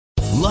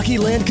Lucky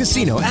Land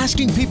Casino,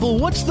 asking people,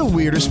 what's the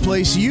weirdest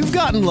place you've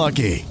gotten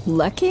lucky?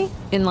 Lucky?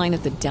 In line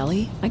at the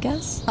deli, I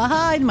guess?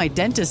 Aha, in my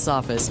dentist's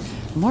office.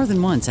 More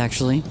than once,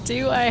 actually.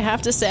 Do I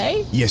have to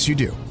say? Yes, you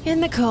do. In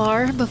the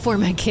car before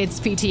my kids'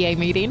 PTA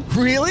meeting.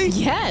 Really?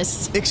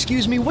 Yes.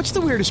 Excuse me, what's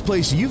the weirdest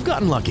place you've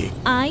gotten lucky?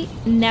 I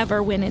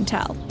never win and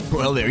tell.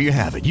 Well, there you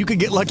have it. You can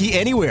get lucky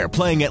anywhere,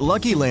 playing at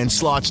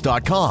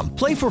LuckyLandSlots.com.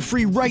 Play for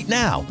free right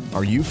now.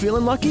 Are you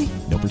feeling lucky?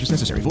 No purchase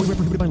necessary. Void where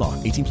prohibited by law.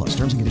 18 plus.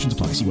 Terms and conditions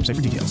apply. See website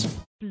for details.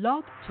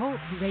 Blog Talk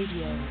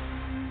Radio.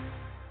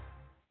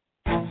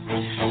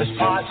 This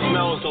pot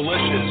smells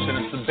delicious,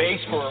 and it's the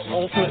base for our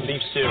ultimate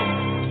beef stew.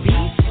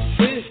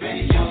 Beef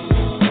stew.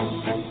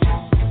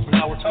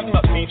 Now we're talking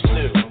about beef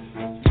stew.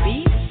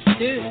 Beef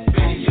stew.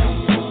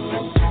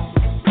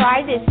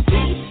 Try this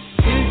beef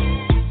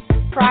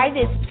stew. Try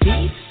this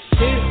beef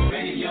stew.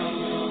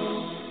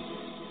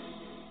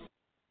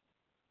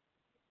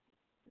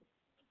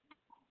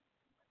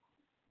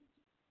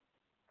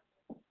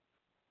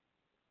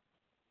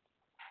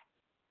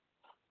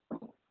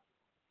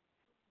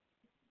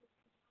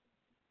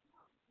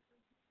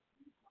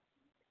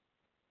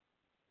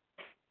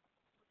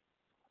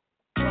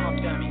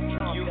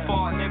 You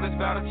fought niggas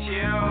better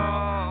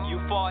chill. You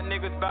fought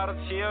niggas better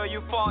chill.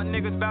 You fought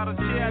niggas better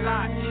chill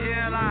out.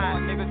 Chill out.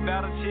 You fought niggas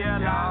better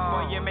chill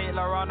out. Boy, you made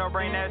Lorano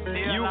bring that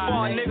steel. You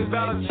fought niggas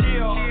better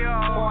chill.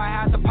 Boy, I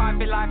had to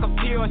pop it like a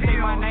pill. Say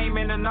my name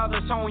in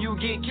another song, you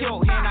get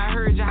killed. And I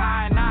heard you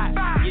high and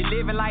not. You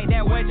living like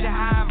that, what you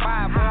high and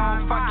by? Boy,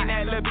 I'm fucking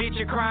that little bitch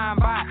you crying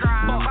by.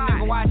 Fuck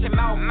nigga, watch your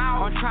mouth.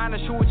 I'm trying to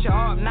shoot you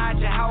up, not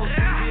your house.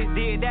 You just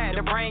did that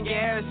to bring your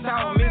ass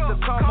out. Mr.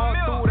 Come up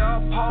through the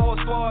pause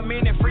for a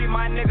minute, free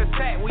my nigga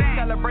sack. We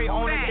celebrate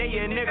on the day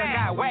a nigga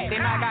got whacked.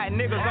 Then I got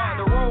niggas on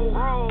the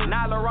road.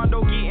 Now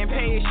Lorondo getting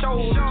paid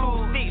shows.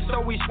 2 sticks,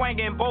 so we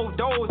swinging both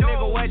doors.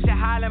 Nigga, what you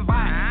hollering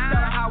by?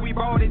 Tell her how we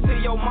brought it to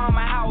your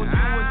mama house.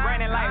 We was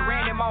running like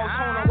Randy Moss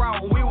on the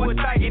route. We was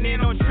thugging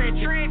in on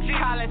trenches.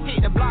 Collins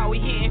hit the block, we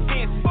hitting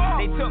fences.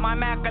 They took my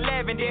Mac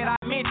 11, did I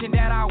mention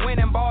that I went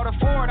and bought a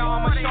Ford?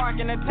 I'm a shark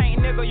in the tank,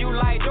 nigga, you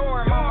like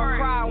Dory. Mama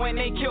cried when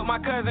they killed my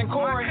cousin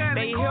Corey.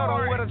 They hit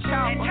her with a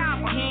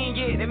chopper. He ain't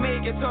get to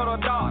make it to the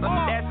doctor.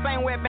 That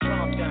same weapon.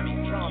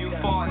 You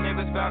fought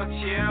niggas better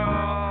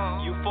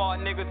chill. You fought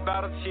niggas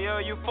better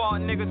chill. You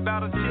fought niggas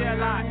better chill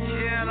out.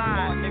 Chill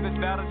out. You fought niggas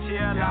better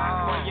chill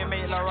out. When you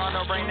made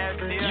Lorano bring that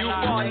steel. You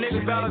fought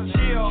niggas better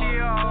chill.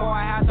 Boy,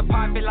 I had to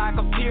pop it like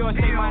a pill.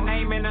 Say my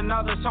name in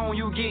another song,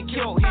 you get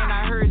killed. And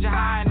I heard you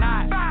high and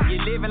not. You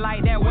living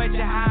like that, what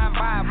you high and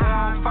by? Boy,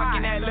 I'm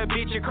fucking that little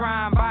bitch you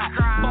crying by.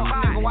 Fuck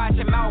nigga, watch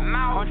your mouth.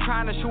 I'm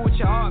trying to shoot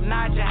you up,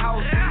 not your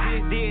house. You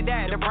just did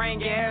that to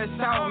bring your ass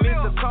out.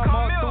 Mr. Come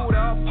up through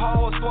the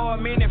pause for a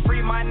minute,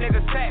 free my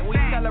nigga sack. We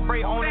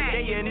celebrate on the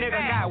day a nigga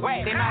got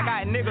whacked. Then I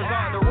got niggas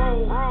on the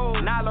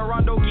road. Now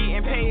Lorondo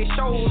getting paid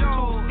shows.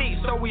 2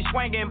 sticks, so we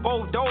swinging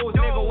both doors.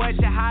 Nigga, what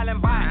you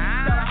hollering by?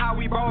 Tell her how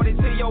we brought it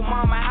to your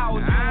mama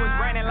house. We was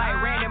running like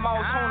Randy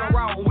Moss on the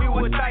route. We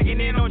was thugging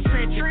in on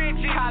trenches.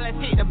 Collins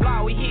hit the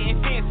block, we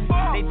hitting fences.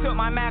 They took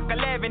my Mac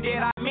 11, did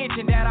I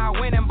mention that I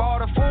went and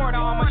bought a Ford?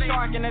 I'm a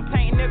shark in the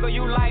tank, nigga,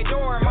 you like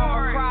Dory.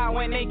 Mama cried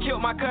when they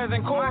killed my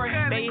cousin Corey.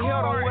 They hit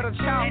her with a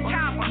chopper.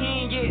 He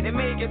ain't get to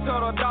make it to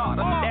the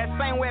doctor. That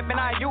same weapon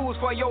I use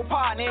for your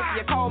partner. If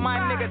you call my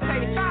nigga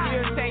Tate,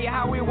 he'll tell you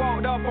how we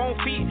walked up on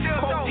feet.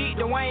 Coke deep,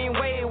 Dwayne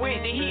Wade with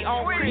the heat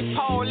on Chris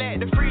Paul at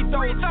the free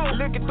throw.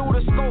 Looking through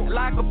the scope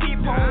like a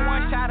peephole.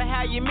 One shot of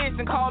how you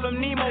missing, call him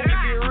Nemo. If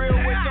you real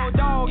with your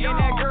dog and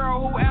that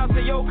girl who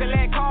answer your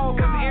collect calls.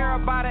 Cause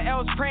everybody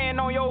else praying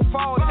on your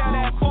fall. Tell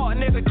that fuck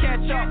nigga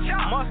catch up.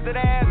 Mustard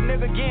ass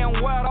nigga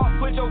getting wet up.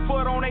 Put your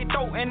foot on they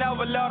throat and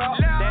never let up.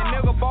 That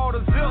nigga bought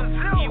a zip.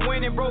 He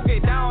went and broke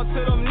it down to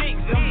them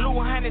nicks. Them blue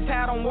hunters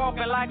had them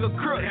walking like a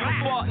crook. You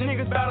fuck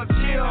niggas better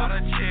chill.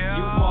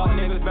 You fuck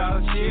niggas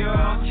better chill.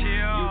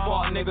 You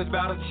fuck niggas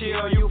better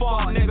chill. You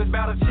fuck niggas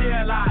better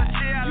chill out.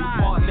 You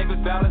fuck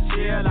niggas better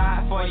chill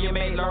out. For you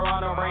make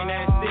Lorano bring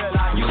that steel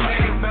out. You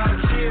niggas better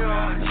chill.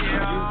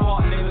 You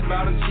fuck niggas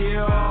better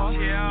chill.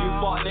 You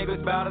fuck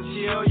niggas better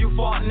chill. You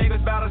fuck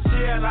niggas better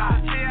chill out.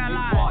 You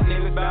fuck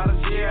niggas better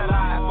chill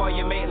out. For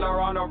you make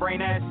Lorano bring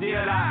that steel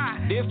out.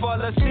 This for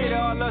the city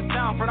or the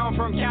Stanford. I'm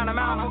from County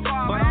Mountain,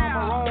 but I'm a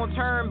wrong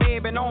turn,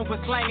 baby, known for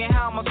slanging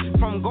hammers.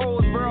 From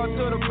Goldsboro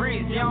to the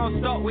bridge, y'all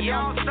stuck with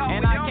them.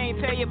 And I can't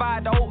tell you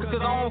about the Oaks,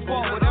 cause I don't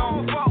fuck with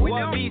them.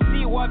 What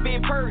BC, what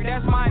Big Perk,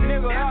 that's my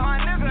nigga.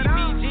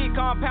 CBG,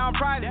 Compound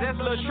Project, that's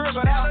Lil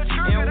Trigger.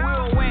 And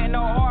Will went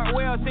no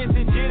Hartwell since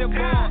the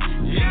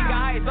jitterbug. League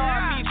Heights,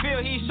 RP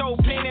Phil, he show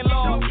plenty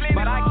love.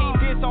 But I can't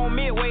diss on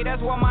Midway,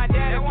 that's where my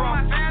daddy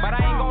from. But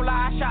I ain't gon'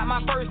 lie, I shot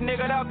my first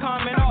nigga that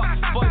coming up.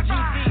 For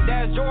GC,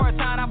 that's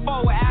Georgetown, I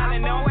fought with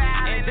Allen, no.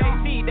 And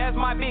JC, that's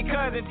my big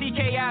cousin,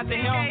 TK out to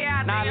him.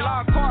 Now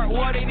Lockhart,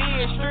 what it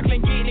is,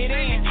 Strickland getting it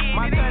in.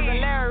 My cousin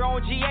Larry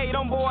on GA,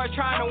 them boys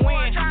trying to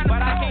win.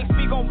 But I can't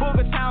speak on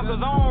Booger Town,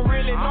 cause I don't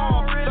really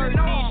know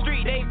 13th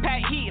Street, they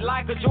pack heat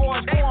like a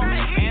George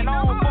Foreman. And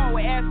I don't fuck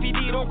with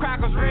SPD, those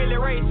crackers really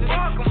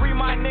racist. Free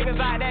my niggas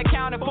out that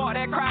county, fuck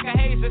that cracker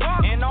hazard.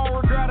 And don't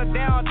regret a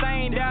down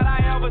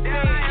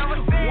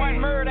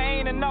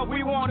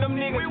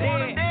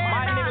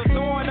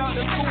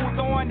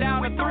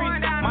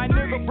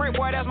Brick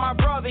boy, that's my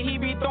brother,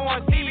 he be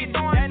throwing seeds.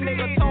 That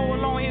nigga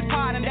told on his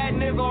partner, that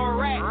nigga a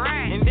rat.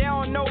 And they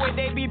don't know what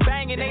they be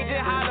banging, they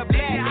just holler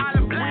black.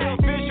 We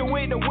official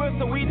with the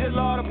whistle, we just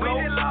love to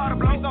blow. We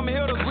some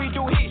hitters, we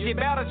do hits, you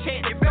better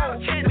check the flow.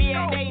 We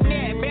at they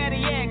net,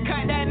 better yet,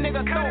 cut that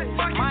nigga throat.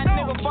 My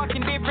nigga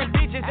fucking different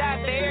bitches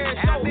out there,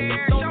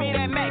 so me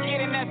that Mac,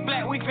 get in that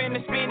splat, we finna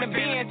spin the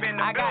bins.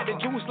 I got the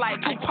juice like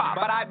Tupac,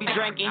 but I be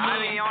drinking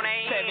here.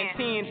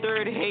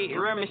 1738,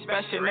 Remy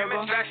special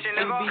nigga.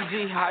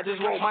 ABG, I just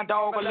wrote my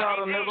dog a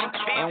letter nigga.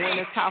 And when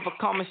it's time for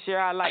coming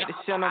share, I like to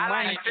send them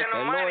money.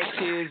 And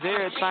loyalty is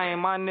everything,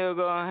 my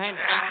nigga.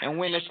 And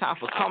when it's time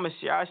for coming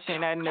share, I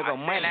send that nigga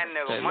money.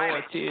 And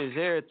loyalty is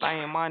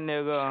everything, my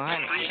nigga.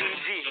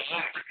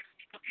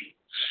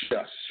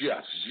 Yes.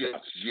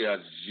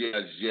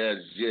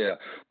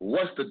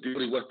 What's the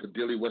dealie? Once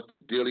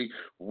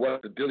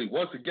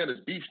again,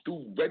 it's Beef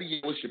Stew Radio.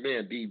 It's your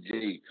man,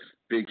 DJ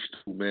Big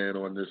Stew, man,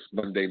 on this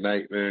Monday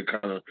night, man.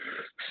 Kind of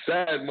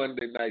sad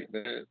Monday night,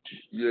 man.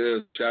 Yeah,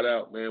 shout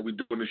out, man. We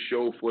doing the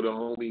show for the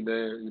homie,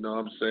 man. You know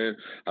what I'm saying?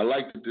 I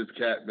liked this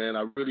cat, man.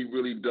 I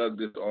really dug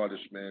this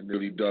artist, man.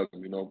 Really dug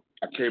him, you know.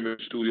 I came in the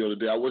studio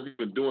today. I wasn't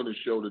even doing the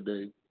show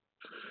today.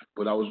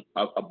 But I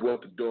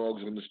brought the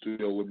dogs in the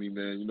studio with me,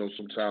 man. You know,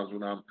 sometimes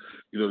when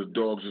the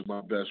dogs is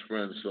my best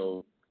friend.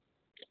 So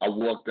I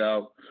walked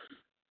out,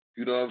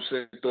 you know what I'm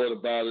saying, thought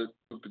about it,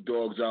 took the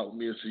dogs out with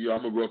me and said, yo,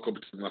 I'm going to walk up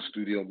to my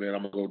studio, man.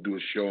 I'm going to go do a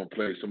show and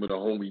play some of the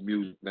homie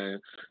music,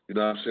 man. You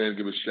know what I'm saying?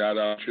 Give a shout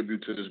out,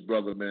 tribute to this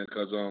brother, man,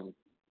 because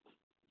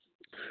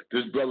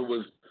this brother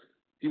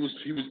he was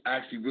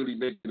actually really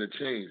making a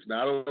change.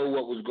 Now, I don't know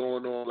what was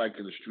going on, like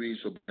in the streets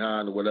or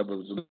behind or whatever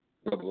was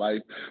of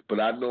life, but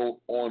I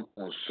know on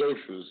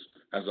surface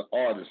as an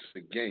artist,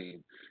 the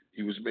game,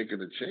 he was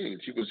making a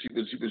change. He was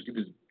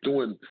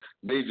doing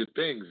major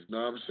things. You know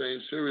what I'm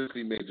saying?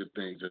 Seriously, major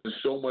things. There's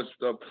so much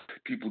stuff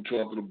people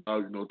talking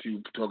about. You know,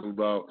 people talking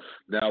about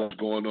now what's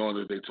going on.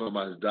 That they talking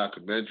about his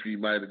documentary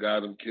might have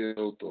got him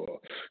killed, or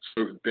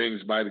certain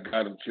things might have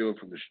got him killed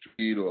from the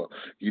street, or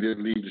he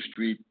didn't leave the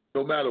street.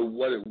 No matter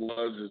what it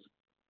was,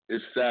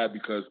 it's sad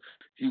because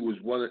he was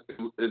one.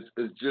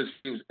 It's just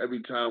seems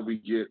every time we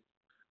get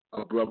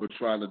a brother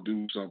trying to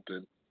do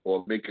something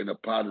or making a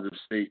positive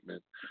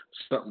statement,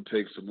 something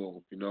takes him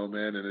off, you know,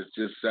 man, and it's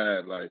just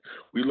sad. Like,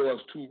 we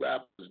lost two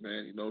rappers,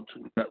 man, you know,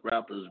 two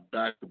rappers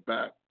back to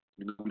back.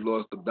 You know, we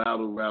lost the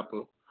battle rapper,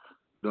 you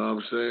know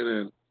what I'm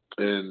saying,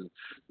 and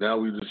now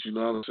we just, you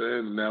know what I'm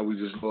saying, and now we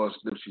just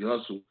lost Nipsey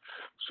Hussle.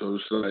 So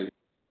it's like,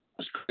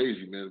 it's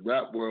crazy, man.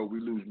 Rap world, we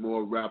lose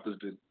more rappers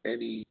than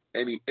any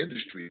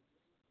industry.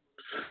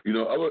 You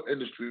know, other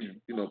industries,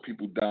 you know,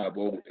 people die of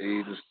old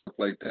age and stuff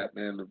like that,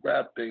 man. The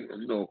rap thing,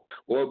 you know,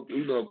 or,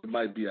 you know, it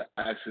might be an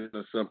accident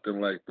or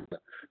something like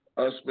that.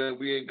 Us, man,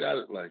 we ain't got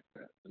it like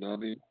that. You know what I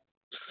mean?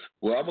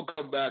 Well, I'm going to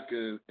come back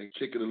and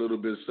kick it a little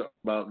bit something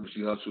about Nipsey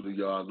Hussle to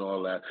y'all and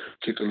all that.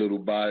 Kick a little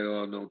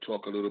bio on them,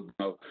 talk a little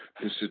about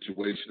his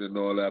situation and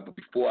all that. But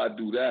before I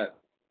do that,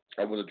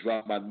 I want to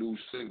drop my new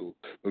single.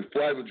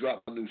 Before I even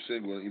drop my new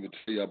single and even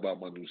tell you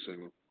about my new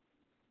single,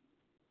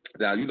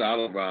 now, you know, I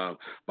don't rhyme.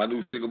 My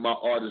new single, my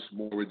artist,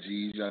 Maura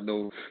G's. I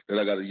know that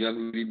I got a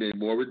young lady named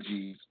Maura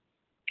G's,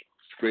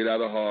 straight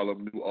out of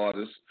Harlem, new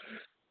artist.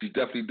 She's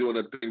definitely doing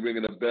a thing,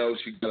 ringing a bell.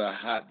 She got a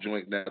hot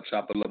joint now,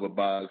 Chopper Lover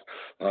Bars.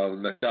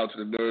 Shout out to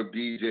the Nerve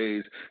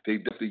DJs. They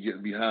definitely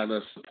getting behind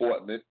us,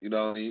 supporting it. You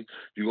know what I mean?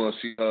 You're going to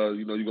see her,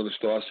 you know, you're going to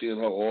start seeing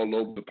her all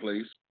over the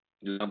place.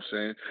 You know what I'm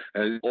saying?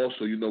 And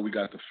also, you know, we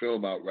got the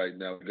film out right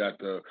now. We got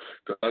the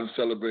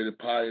Uncelebrated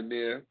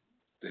Pioneer,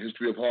 the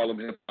History of Harlem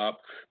Hip Hop.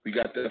 We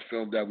got that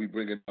film that we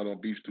bringing out on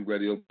Beef Stew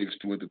Radio, Big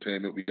Stew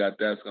Entertainment. We got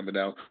that coming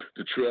out.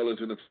 The trailers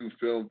in a few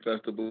film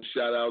festivals.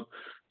 Shout out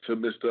to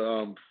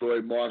Mr.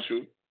 Floyd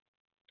Marshall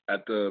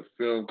at the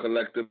Film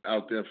Collective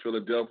out there in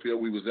Philadelphia.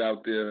 We was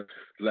out there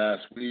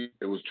last week.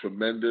 It was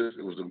tremendous.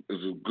 It was a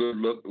good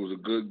look. It was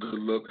a good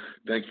look.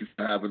 Thank you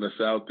for having us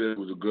out there. It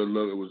was a good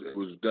look. It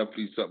was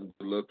definitely something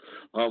to look.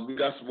 We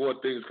got some more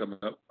things coming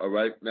up. All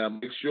right. Now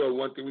make sure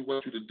one thing we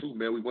want you to do,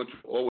 man. We want you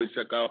to always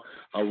check out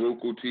our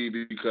Roku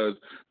TV because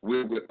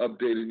we're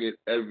updating it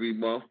every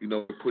month. You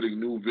know, we're putting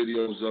new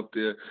videos up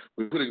there.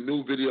 We're putting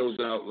new videos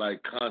out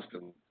like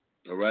constantly.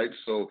 All right,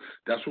 so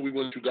that's what we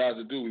want you guys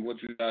to do. We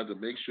want you guys to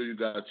make sure you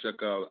guys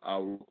check out our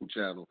local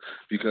channel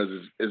because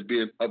it's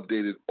being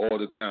updated all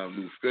the time.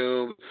 New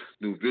films,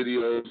 new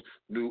videos,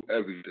 new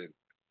everything.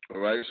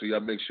 All right, so y'all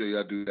make sure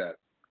y'all do that.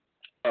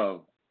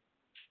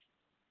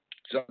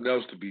 Something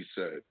else to be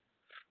said.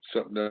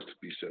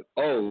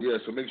 Oh, yeah,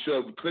 so make sure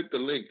you click the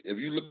link. If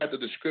you look at the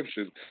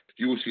description,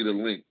 you will see the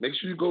link. Make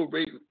sure you go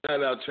rate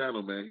our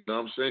channel, man. You know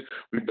what I'm saying?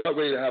 We're about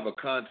ready to have a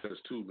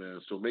contest, too, man.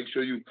 So make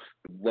sure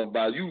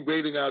by you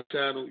rating our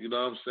channel, you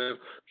know what I'm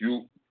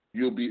saying,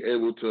 you'll be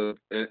able to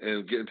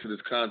and get into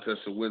this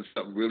contest and win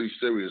something really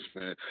serious,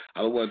 man.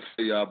 I don't want to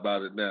tell y'all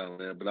about it now,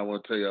 man, but I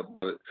want to tell y'all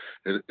about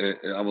it,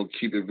 and I'm going to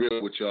keep it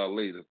real with y'all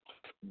later.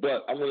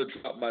 But I'm going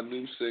to drop my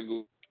new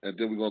single, and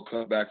then we're going to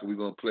come back and we're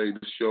going to play the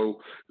show.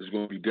 It's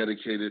going to be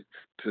dedicated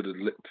to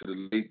the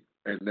late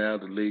and now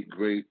the late,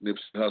 great Nipsey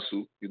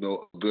Hussle, you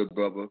know, a good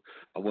brother.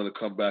 I want to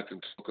come back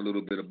and talk a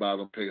little bit about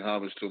him, pay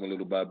homage to him a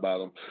little bit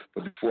about him.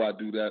 But before I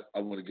do that, I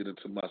want to get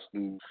into my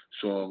new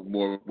song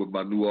more with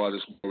my new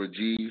artist, Maura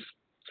G's.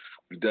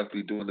 We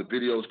definitely doing the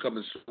videos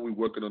coming soon. We're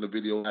working on the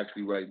video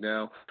actually right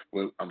now.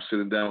 I'm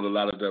sitting down with a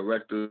lot of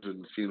directors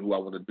and seeing who I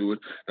want to do it.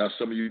 Now,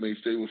 some of you may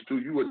say, well, Stu,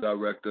 you a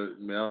director.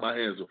 Man, my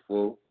hands are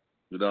full.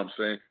 You know what I'm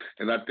saying?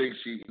 And I think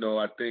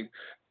I think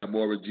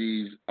Maura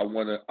G's, I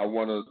wanna,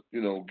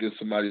 you know, get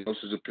somebody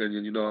else's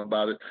opinion, you know,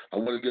 about it. I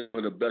want to give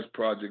her the best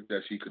project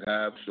that she could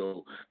have.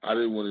 So I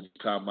didn't want to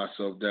tie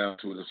myself down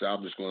to it and say,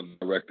 I'm just going to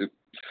direct it.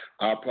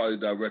 I'll probably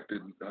direct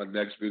her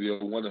next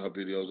video, one of her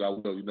videos. I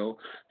will, you know.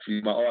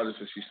 She's my artist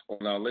and she's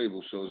on our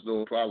label, so it's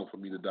no problem for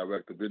me to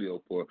direct the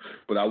video for her.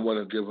 But I want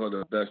to give her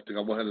the best thing.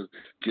 I want her to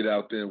get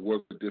out there and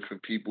work with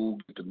different people,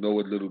 get to know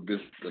a little bit,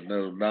 to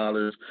know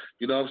knowledge.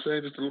 You know what I'm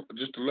saying?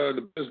 Just to learn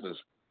the business.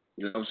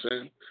 You know what I'm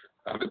saying?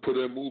 I could put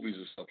her in movies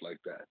and stuff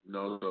like that. You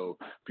know, so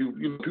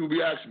people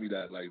be asking me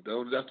that. Like,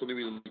 that's the only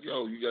reason. Like,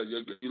 yo,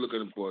 you're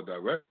looking for a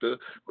director,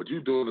 but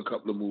you doing a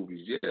couple of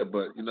movies. Yeah,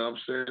 but you know what I'm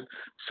saying?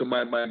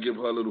 Somebody might give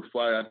her a little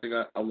fire. I think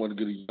I want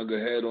to get a younger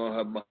head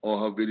on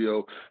her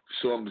video. The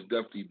song is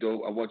definitely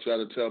dope. I want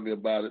y'all to tell me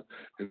about it.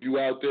 If you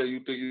out there,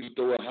 you think you can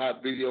throw a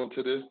hot video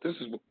into this? This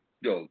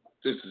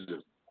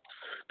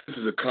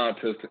is a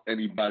contest to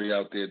anybody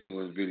out there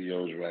doing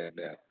videos right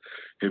now.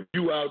 If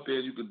you out there,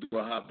 you can do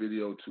a hot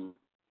video too.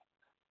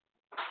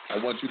 I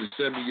want you to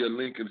send me your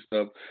link and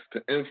stuff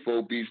to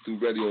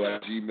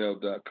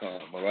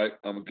infobeefstewradio@gmail.com. All right?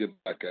 I'm going to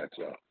get back at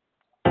y'all.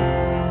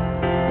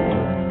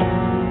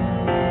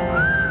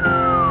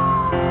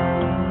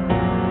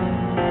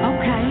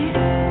 Okay.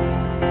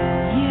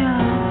 Yeah.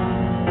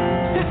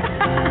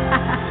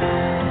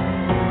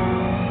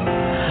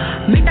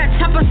 Make that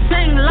chopper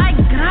sing like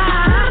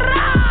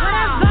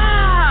whatever.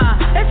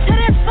 It's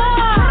hit it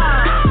for.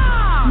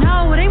 No,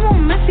 they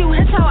won't miss you.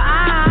 Hit your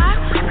eye.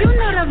 You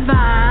know the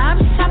vibe.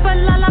 Chopper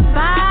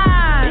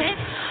lullaby.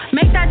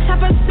 Make that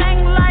chopper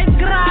sing like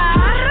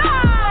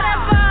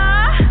whatever.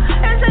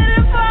 It's hit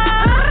it for.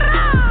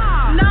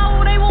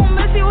 No, they won't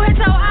miss you. Hit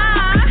your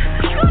eye.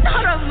 You know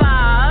the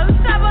vibe.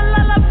 Chopper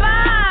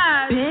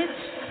lullaby. Bitch,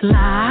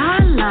 la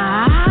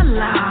la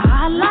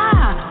la la.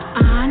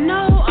 I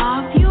know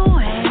of you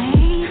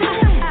hate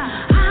it.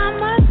 I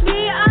must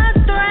be a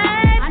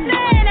threat.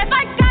 Then if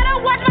I gotta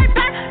watch my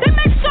back, then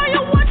make sure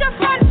you watch your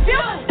front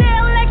view.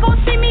 Still ain't gon'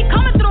 see me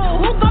coming through.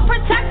 Who gon'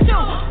 protect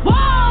you?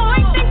 Whoa,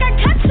 ain't think I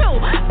catch you.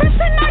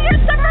 Person, now you're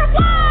summer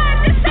one.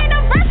 This ain't a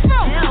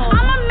restroom.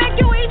 I'ma make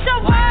you eat your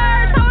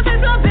words. How was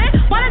this little bit?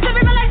 Wanna to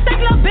be like steak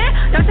little bit?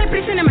 Don't say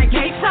preaching in my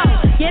case, so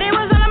yeah, they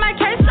was all in my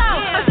case, so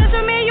obsessed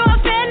with me, you a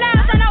fan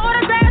now. Sign an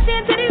autograph,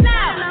 seeing titties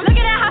now. Look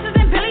at that houses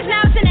and Billy's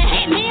now. Sending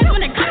hate me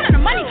when it comes to the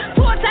money.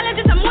 Too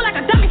intelligent to move like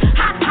a dummy.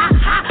 Ha ha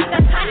ha,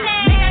 that's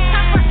honey. Make a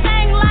chopper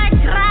sing like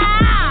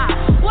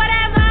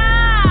whatever.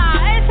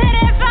 It's hit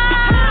it for.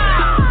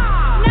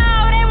 No,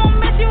 they won't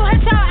miss you.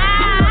 Hit your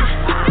eye.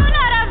 You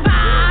know the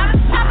vibe.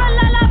 Chopper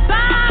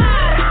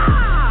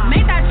lullaby.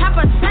 Make that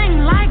chopper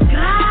sing like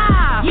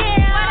yeah,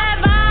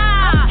 whatever.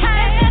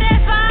 It's hit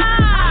it for.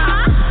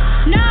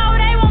 No,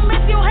 they won't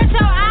miss you. Hit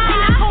your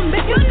eye.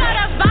 You know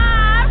the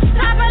vibe.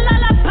 Chopper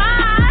lullaby.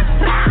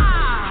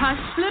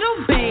 Hush, little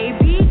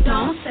baby,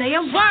 don't say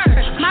a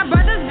word. My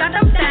brothers got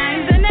them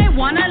things and they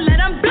wanna let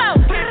them blow.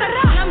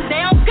 Them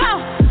they don't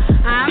go.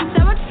 I'm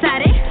so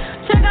excited.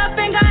 Trigger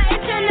finger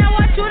itching and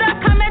want you to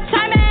come and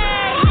try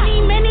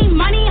me. Many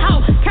money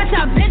hoe. Catch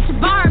a bitch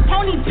bar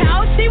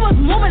ponytail. She was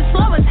moving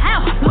slow as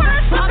hell.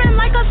 Words slipping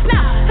like a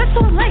snail. It's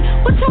too late.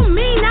 What you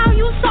mean now?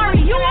 You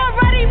sorry? You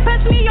already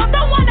pissed me off.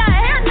 Don't wanna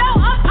hear no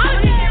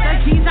apology. The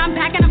G's I'm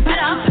packing them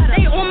better.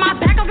 They on my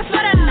back like a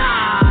sweater.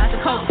 Nah, it's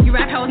a coat. You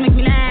rap hoes make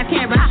me laugh.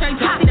 Can't rap straight.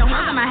 See the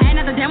horns on my hand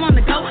at the damn on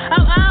the go.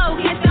 Oh,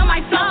 can't steal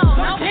my soul.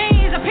 No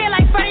jeans appear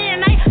like Friday at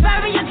night.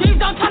 Baby, your dreams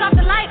don't turn off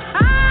the light.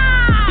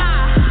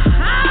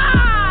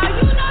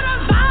 You know the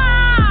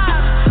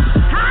vibe.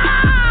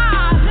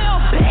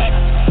 Little bitch.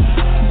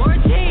 More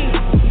jeans.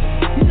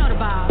 You know the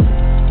vibe.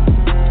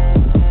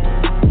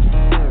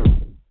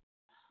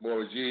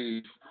 Maura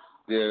G's.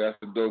 Yeah, that's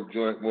a dope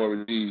joint,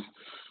 Maura G's.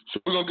 So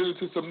we're going to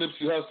get into some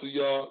Nipsey Hussle,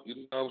 y'all. You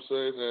know what I'm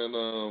saying?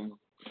 And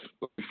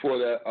but before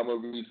that, I'm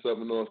going to read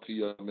something off to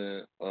y'all,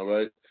 man. All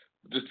right?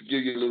 Just to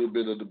give you a little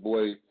bit of the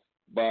boy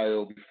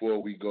bio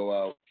before we go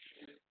out.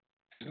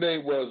 His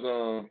name was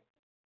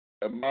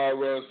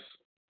Amaris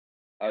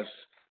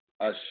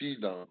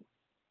Ashidam.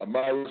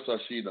 Amaris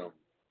Ashidam.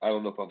 I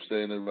don't know if I'm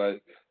saying it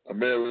right.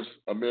 Amaris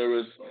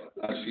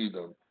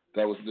Ashidam.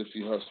 That was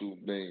Nipsey Hussle's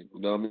name. You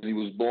know what I mean? He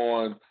was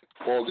born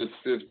August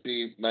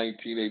 15th,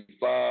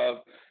 1985.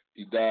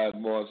 He died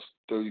March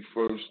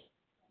 31st,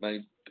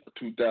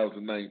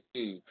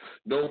 2019.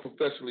 Known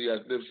professionally as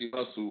Nipsey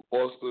Hussle,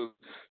 also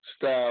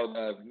styled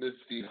as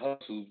Nipsey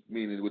Hussle,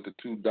 meaning with the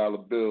 $2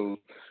 bills,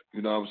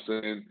 you know what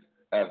I'm saying,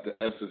 as the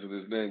essence of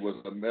his name, was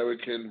an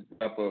American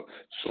rapper,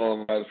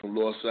 songwriter from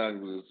Los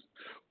Angeles,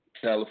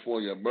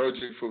 California.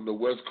 Emerging from the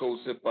West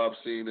Coast hip-hop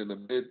scene in the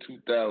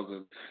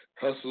mid-2000s,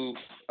 Hussle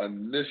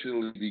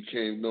initially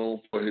became known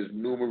for his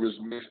numerous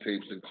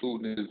mixtapes,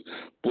 including his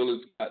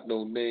Bullets Got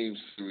No Name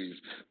series,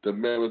 The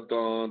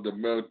Marathon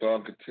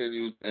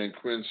Continues, and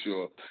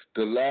Crenshaw.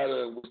 The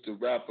latter, in which the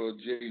rapper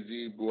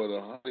Jay-Z bought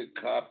 100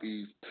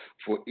 copies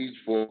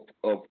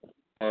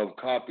of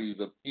copies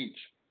of each.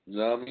 You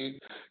know what I mean?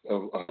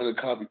 100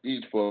 copies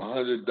each for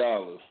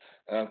 $100.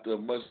 After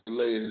much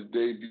delay, his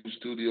debut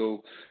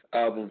studio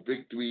album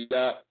Victory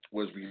Lap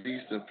was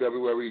released in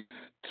February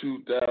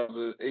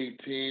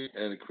 2018,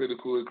 and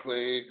critical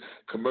acclaim,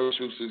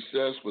 commercial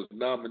success, was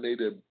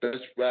nominated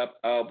Best Rap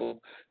Album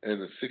in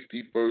the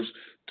 61st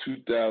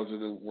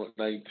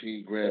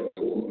 2019 Grammy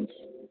Awards.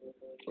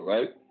 All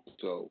right?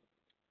 So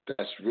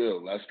that's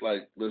real. That's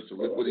like, listen,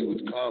 look what he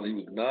was called. He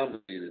was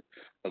nominated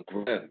a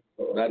Grammy.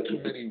 Not too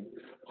many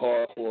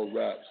hardcore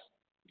raps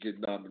get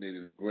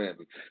nominated a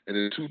Grammy. And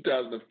in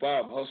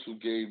 2005,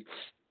 Hussle gave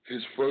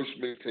his first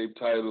mixtape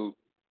titled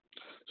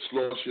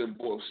Slauson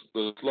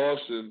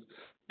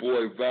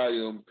Boy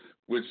Volume,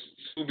 which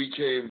soon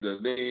became the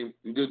name,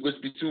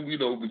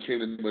 became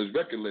the name of his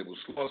record label,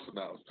 Slauson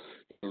House,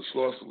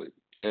 Slauson.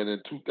 And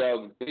in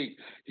 2008,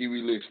 he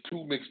released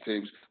two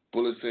mixtapes,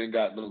 Bullets Ain't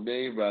Got No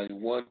Name,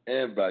 Volume 1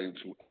 and Volume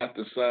 2.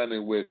 After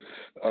signing with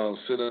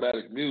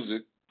Cinematic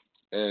Music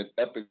and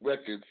Epic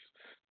Records,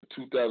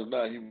 in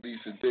 2009, he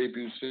released his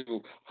debut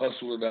single,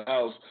 Hussle in the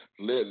House.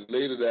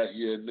 Later that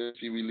year,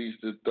 Nipsey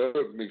released the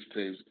third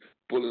mixtape,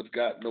 Bullets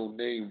Got No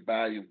Name,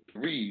 Volume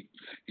 3.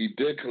 He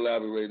then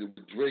collaborated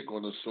with Drake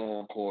on a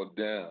song called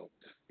Down,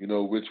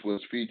 which was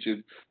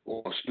featured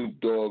on Snoop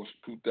Dogg's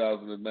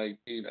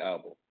 2019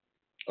 album,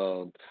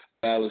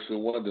 Alice in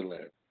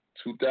Wonderland.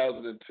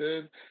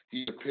 2010,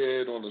 he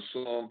appeared on the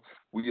song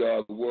We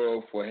Are the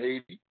World for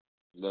Haiti.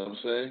 You know what I'm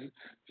saying?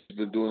 He's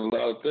been doing a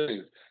lot of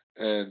things.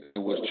 And it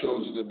was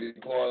chosen to be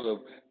part of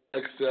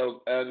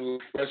XL's annual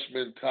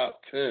Freshman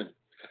Top 10.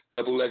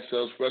 Double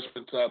XL's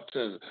Freshman Top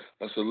 10,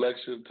 a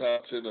selection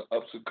top 10 of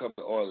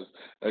up-and-coming artists.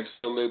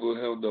 XL labeled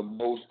him the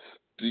most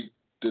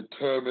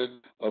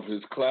determined of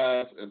his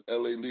class, and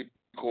LA League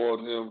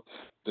called him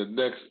the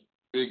next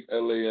big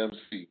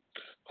LAMC.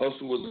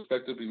 Hussle was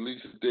expected to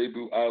release his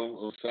debut album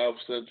on South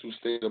Central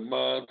State of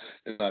Mind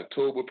in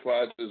October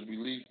prior to his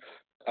release.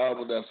 The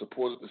album that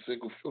supported the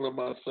single Feeling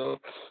Myself,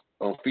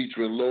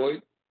 featuring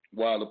Lloyd,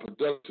 while the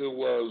production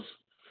was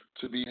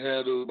to be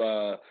handled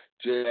by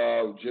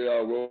J.R.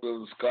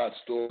 Rogan, Scott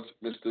Storch,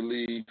 Mr.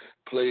 Lee,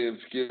 Playing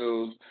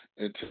Skills,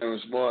 and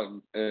Terrence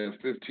Martin, and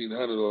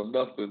 1500 or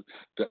Nothing.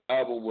 The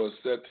album was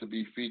set to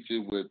be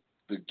featured with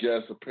the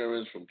guest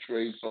appearance from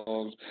Trey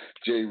Songz,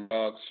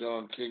 J-Rock,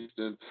 Sean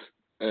Kingston,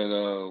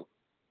 and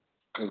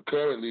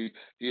concurrently,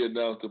 he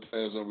announced the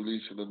plans on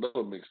releasing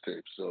another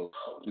mixtape. So,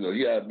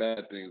 he had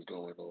mad things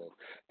going on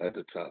at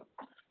the time.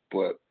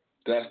 But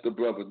that's the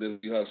brother,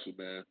 Nipsey Hussle,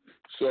 man.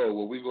 So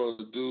what we're going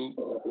to do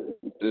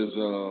is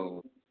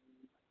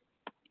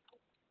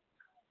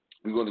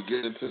we're going to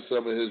get into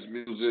some of his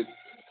music.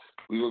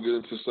 We're going to get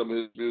into some of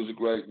his music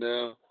right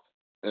now.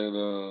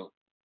 And,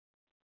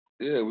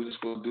 we're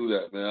just going to do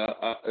that, man.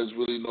 There's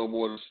really no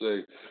more to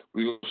say.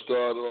 We're going to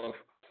start off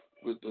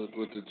with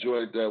the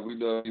joint that we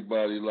know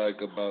everybody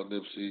like about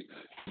Nipsey.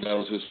 And that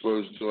was his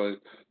first joint,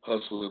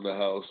 Hussle in the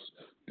House.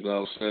 You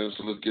know what I'm saying?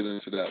 So let's get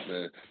into that,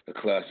 man. A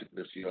classic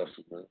Nipsey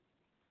Hussle, man.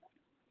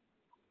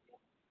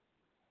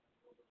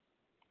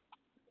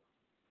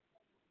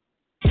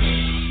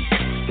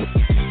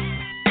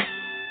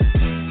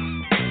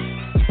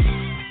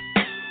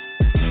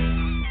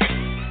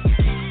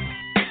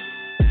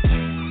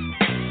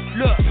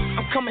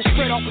 Coming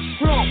straight off a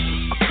slump,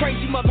 a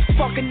crazy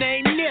motherfucker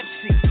named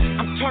Nipsey.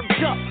 I'm turned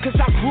up cause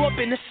I grew up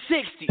in the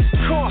 60s.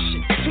 Caution,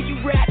 to you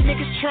rap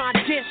niggas try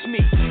and diss me.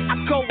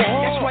 I go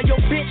hard, that's why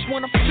your bitch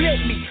wanna flip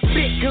me.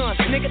 Big guns,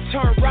 nigga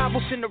turn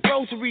rivals into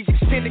rosaries,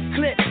 extended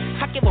clips.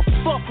 I give a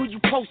fuck who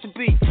you supposed to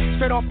be.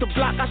 Straight off the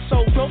block, I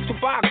sold dope to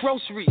buy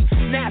groceries.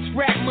 Now it's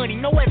rap money,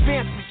 no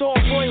advances, all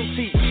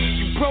royalties.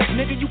 You broke,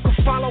 nigga, you can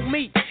follow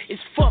me.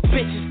 It's fuck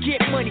bitches,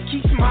 get money,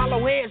 keep some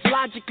hollow heads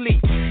logically.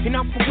 And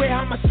I'm for where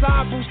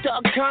homicide boost the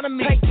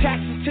economy. Pay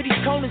taxes to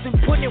these corners and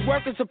putting in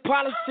work as a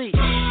policy.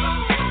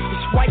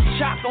 It's white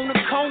chalk on the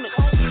corners.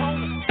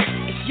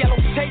 It's yellow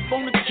tape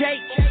on the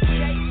gate.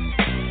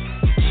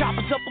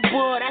 Choppers up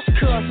above, that's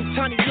cuz the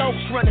tiny locs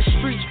run the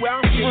streets where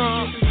I'm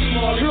from.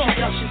 Small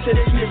introduction to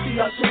this Nipsey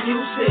Hussle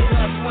music.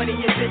 Us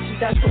winning your bitches,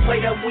 that's the way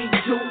that we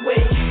do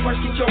it. First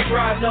get your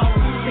grind on,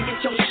 then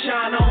get your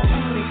shine on.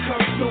 Then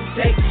come through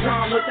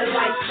daytime with the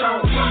lights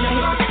on. Now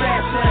hit the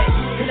fast lane,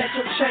 and let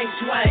your chain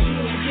swing.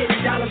 You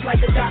getting dollars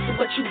like a doctor,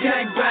 but you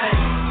gangbang.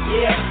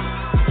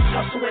 Yeah, it's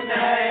Hussle in the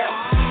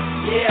house.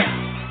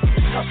 Yeah,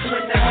 it's Hussle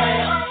in the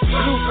house.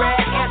 Blue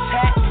rag,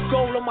 attack,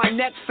 gold on my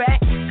neck fat.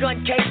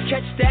 Gun case,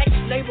 catch that.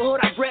 Neighborhood,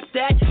 I rep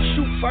that.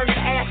 Shoot first,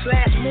 ass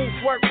last, move,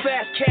 work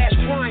fast, cash,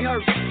 grind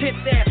hurts, tip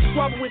that,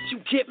 squabble if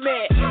you get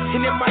mad.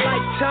 And in my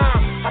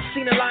lifetime, I've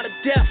seen a lot of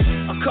death.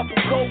 A couple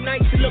cold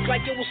nights, it looked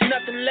like it was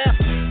nothing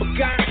left. But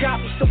God got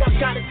me, so I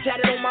got it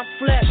tatted on my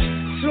flesh.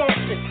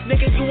 Slaughter,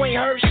 nigga, you ain't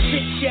heard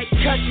shit yet.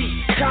 Cuzzy,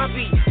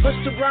 copy,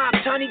 Hussle rob,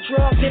 tiny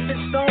draw, dipping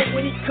stone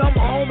when he come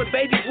home and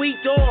baby we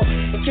dog.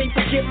 And can't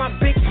forget my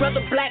big brother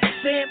Black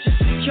Sam,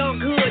 just a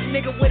young hood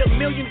nigga with $1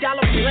 million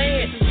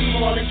plan.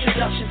 Small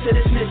introduction to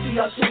this Nipsey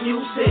Hussle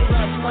music.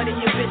 Money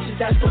and bitches,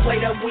 that's the way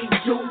that we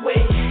do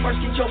it.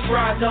 First get your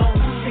bride on,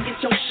 then get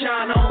your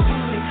shine on.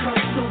 Then come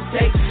through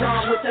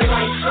daytime with the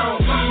lights on.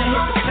 Then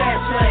hit the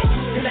fast lane,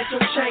 then let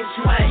your chain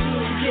swing.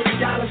 You getting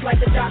dollars like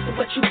the doctor,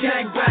 but you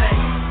gang bang.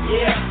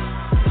 Yeah,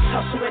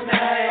 hustle in the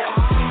house.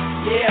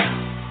 Yeah,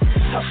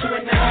 hustle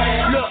in the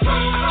house. Look,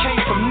 I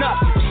came from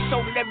nothing,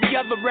 so did every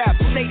other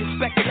rapper. State of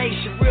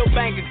speculation, real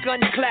banger, gun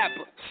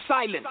clapper.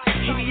 Silent,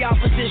 any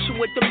opposition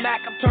with the Mac,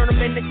 I turn them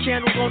into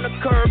candles on the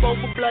curb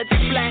over blood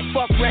splat.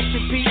 Fuck rest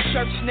in peace,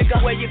 church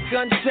nigga, where your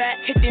guns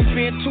at? Hit them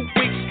been 2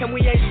 weeks, and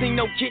we ain't seen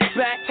no get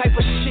back. Type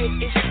of shit,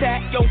 it's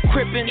that, yo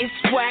crippin', it's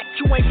whack.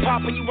 You ain't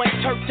poppin', you ain't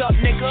turfed up,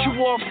 nigga.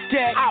 You off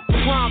deck, I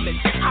promise.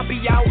 I'll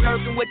be out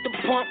lurking with the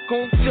pump,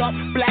 gooned up,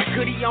 black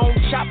hoodie on,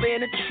 chopper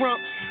in the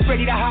trunk,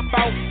 ready to hop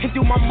out and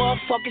do my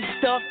motherfucking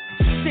stuff.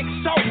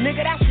 6-0,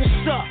 nigga, that's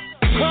what's up.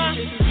 Huh?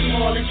 This is a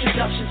small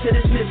introduction to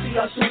this Nipsey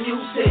Hussle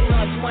music.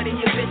 Money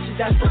and bitches,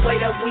 that's the way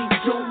that we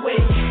do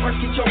it.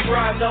 First get your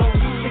bride on,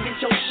 then get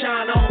your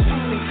shine on.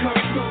 Then come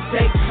through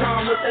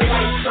daytime with the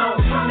lights on.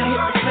 Then hit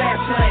the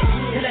fast lane,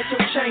 then let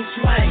your chain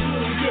swing.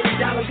 You getting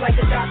dollars like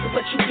the doctor,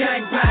 but you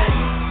gang bang.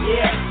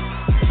 Yeah,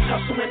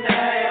 hustle in the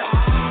house.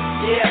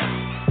 Yeah,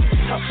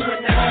 hustle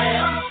in the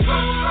house.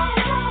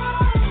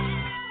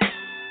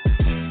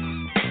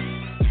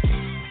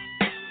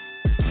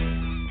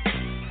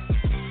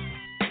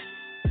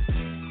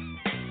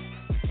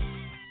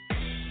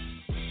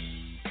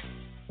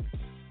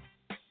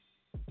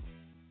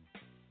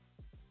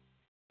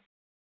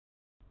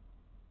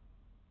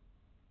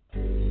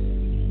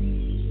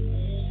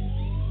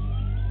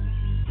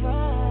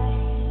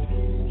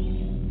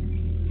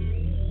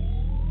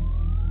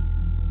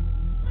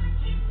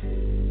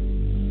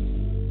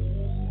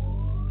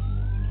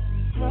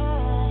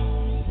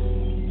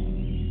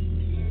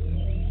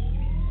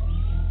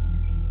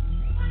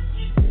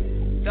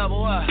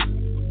 Double up,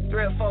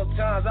 3 or 4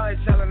 times, I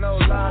ain't telling no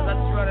lies, I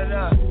just run it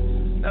up.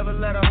 Never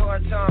let a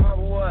hard time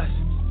humble us.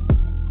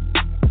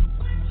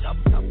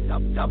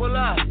 Double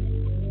up,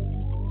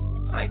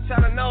 I ain't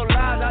telling no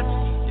lies, I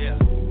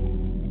just,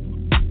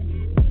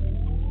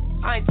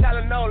 I ain't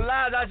telling no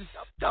lies, I just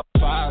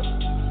 5,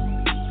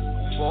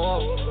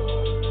 4,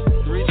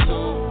 3,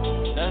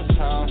 2, that's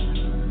how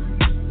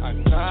I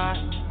got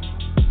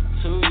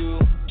to you.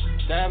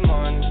 That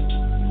money,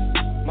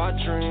 my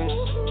dreams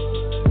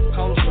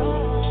come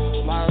true.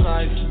 My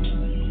life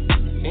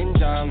in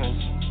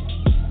diamonds.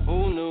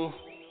 Who knew?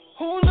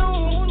 Who knew?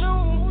 Who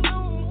knew?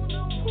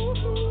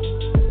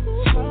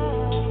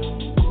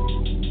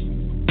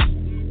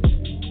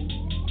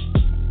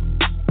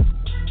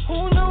 Who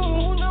knew?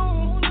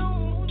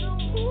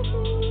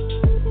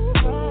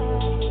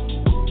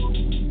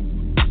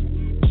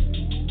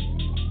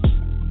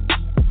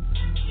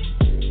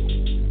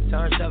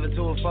 Turn 7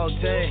 to a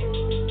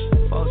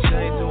 14. 14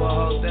 to a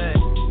whole thing.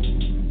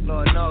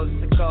 Lord knows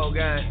it's a cold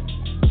game.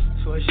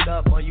 Switched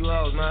up on you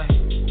hoes, man.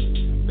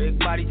 Big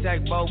body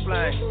take both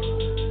lanes.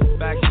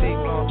 Backseat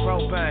blowing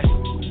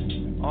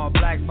propane. All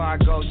black,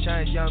 5 gold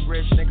chains. Young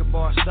rich nigga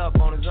bossed up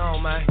on his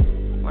own, man.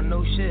 My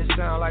new shit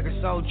sound like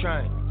a soul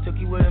train. Took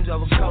you with him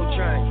over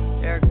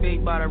Coltrane. Eric B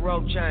by the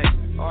rope chain.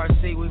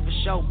 RC, we for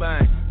show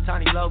bang.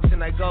 Tiny Lokes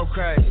and they go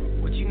crazy.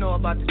 What you know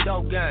about the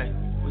dope game?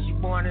 Was you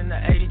born in the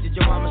 80s? Did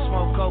your mama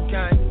smoke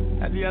cocaine?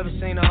 Have you ever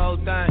seen the whole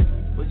thing?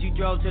 Was you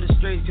drove to the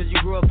streets cause you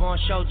grew up on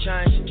show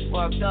change?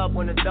 Fucked up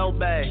when the dope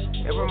bags.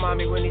 It remind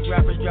me when these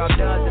rappers drop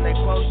duds and they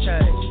clothes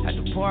change. At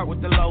the park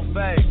with the low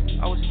fade.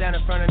 I was standing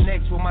in front of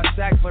Knicks with my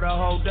sack for the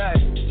whole day.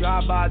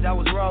 Drive-bys, I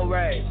was road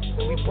rage.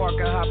 And we park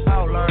and hop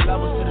out, learn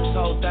levels to this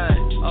whole thing.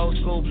 Old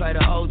school play the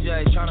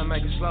OJ, tryna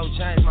make a slow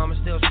change. Mama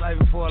still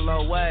slaving for a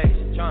low wage.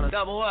 Tryna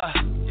double up.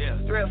 3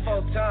 or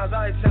 4 times,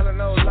 I ain't telling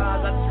no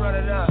lies, I just run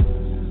it up.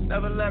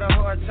 Never let a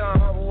hard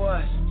time humble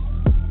us.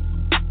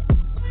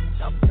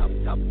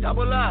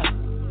 Double up.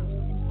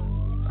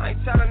 I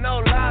ain't telling no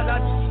lies, I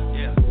just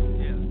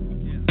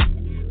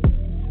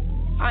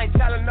I ain't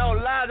telling no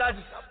lies, I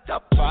just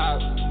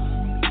 5,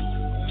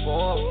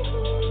 4,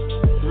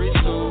 3,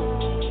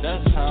 2,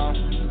 that's how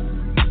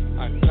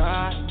I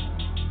got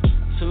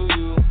to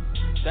you.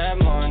 That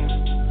money,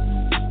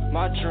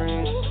 my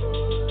dreams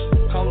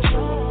come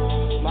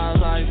true. My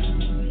life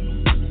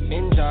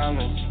in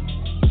diamonds.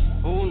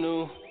 Who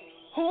knew?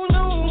 Who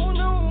knew? Who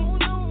knew?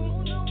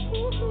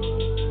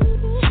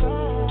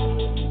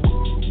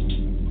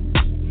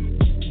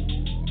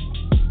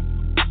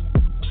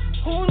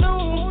 Who knew?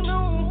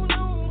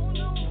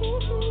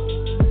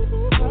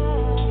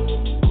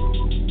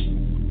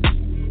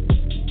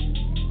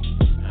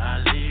 I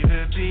leave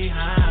it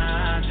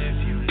behind if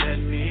you let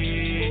me.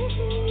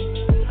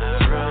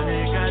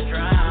 Ironic, I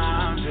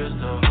drown just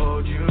to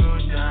hold you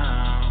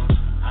down.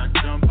 I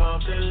jump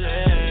off the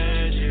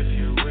ledge if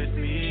you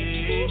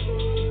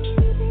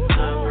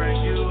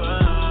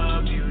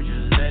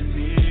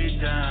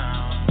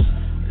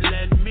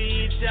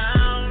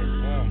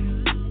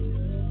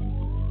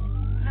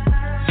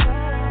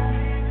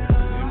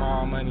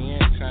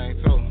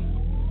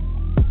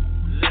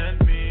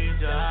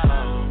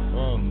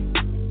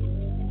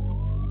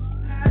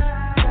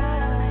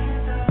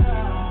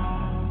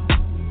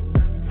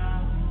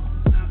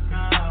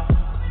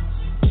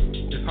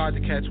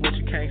hard to catch what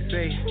you can't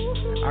see.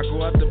 I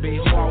grew up to be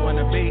who I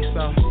wanna be,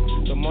 so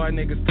the more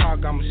niggas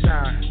talk, I'ma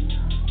shine.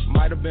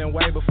 Might have been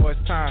way before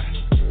it's time.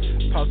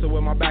 Posted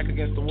with my back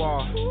against the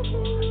wall.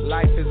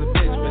 Life is a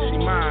bitch, but she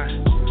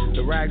mine.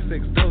 The rag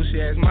 6'2",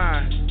 yeah, it's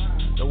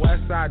mine. The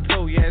west side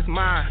too, yeah, it's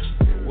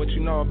mine. What you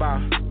know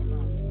about?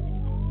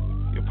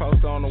 Your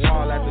poster on the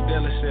wall at the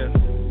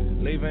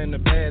dealership. Leaving in the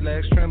bed,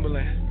 legs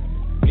trembling.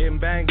 Getting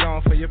banged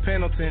on for your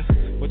penalties.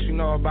 What you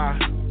know about?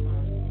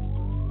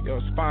 Your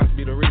response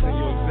be the reason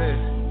you exist.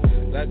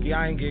 Lucky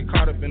I ain't get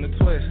caught up in the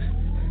twist.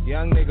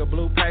 Young nigga,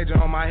 blue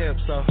pager on my hip,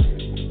 so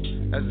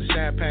as the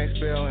champagne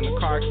spill and the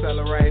car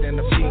accelerate and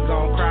the beat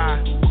gon'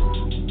 cry,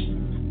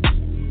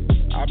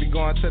 I'll be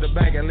going to the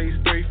bank at least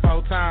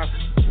 3-4 times.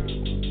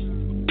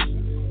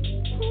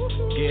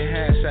 Get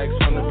handshakes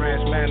from the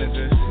branch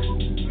managers.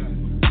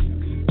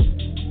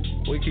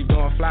 We keep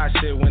doing fly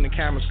shit when the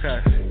cameras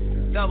cut.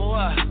 Double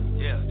up,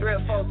 yeah. 3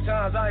 or 4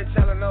 times, I ain't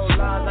telling no lies,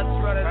 I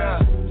just run it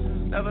up.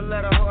 Never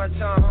let a hard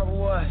time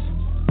humble us.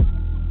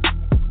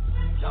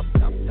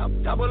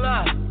 Double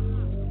up.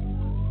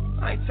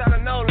 I ain't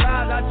telling no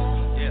lies, I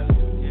just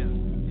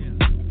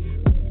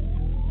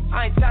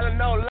I ain't telling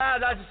no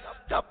lies, I just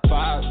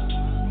 5,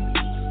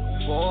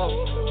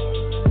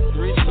 4,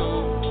 3,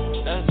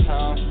 2, that's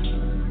how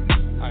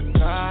I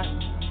got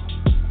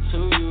to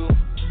you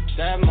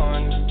that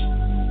morning.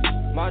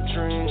 My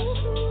dreams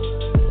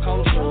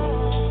come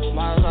true,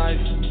 my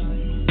life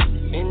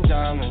in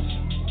diamonds.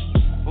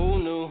 Who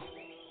knew?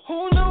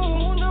 Who knew?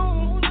 Who knew?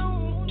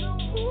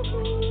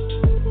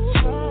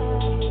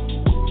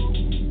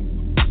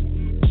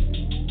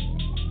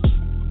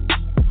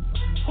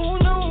 Who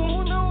knew?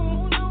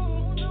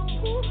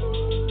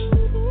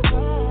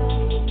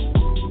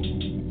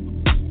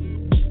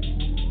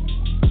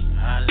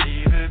 I'll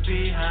leave it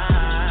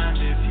behind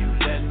if you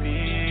let me.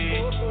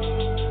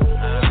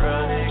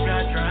 Ironic, I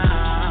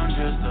drown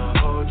just to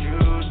hold you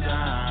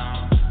down.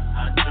 I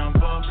jump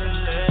off the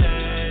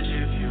ledge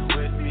if you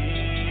with me.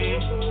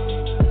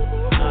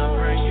 I'll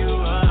bring you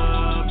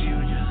up, you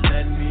just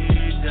let me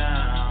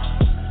down.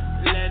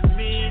 Let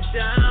me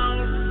down.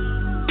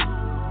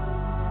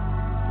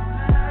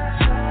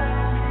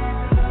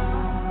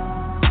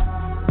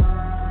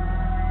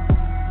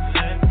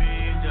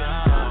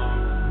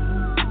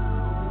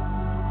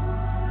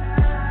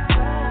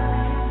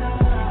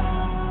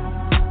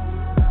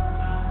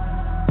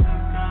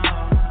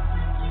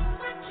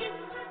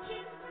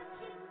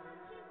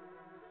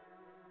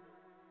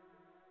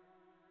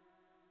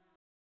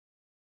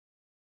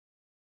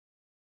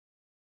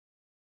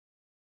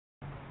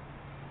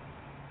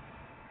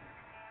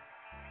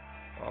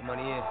 all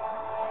money in.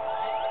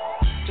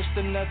 Just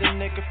another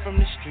nigga from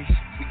the streets.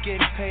 We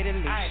getting paid at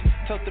least.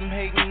 Told them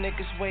hating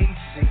niggas wait and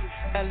see.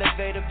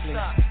 Elevator please.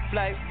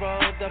 Flight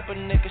rolled up, a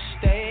nigga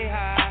stay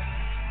high.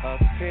 Up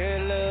here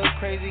look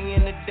crazy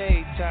in the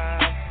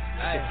daytime.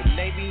 Sippin'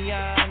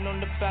 Navion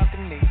on the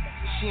balcony.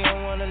 She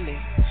don't wanna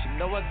leave. She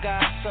know I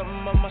got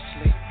something on my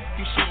sleeve.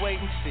 You should wait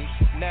and see.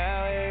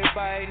 Now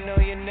everybody know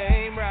your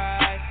name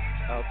right.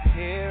 Up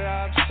here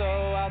I'm so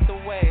out the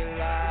way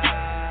like.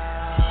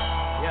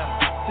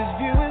 Yeah. This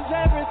view is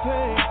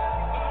everything.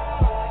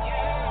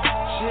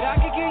 Shit, I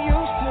could get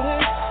used to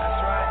this.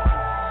 That's right.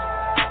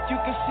 You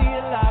can see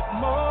a lot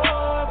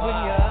more when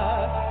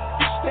you're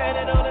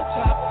standing on the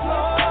top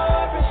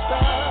floor and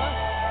stuff.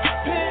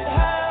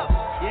 Penthouse,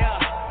 yeah.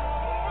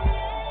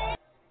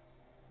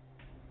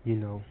 You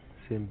know,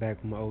 sitting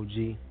back with my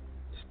OG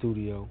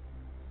studio,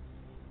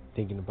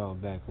 thinking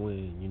about back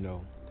when, you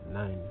know, the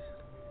 90s.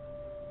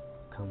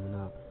 Coming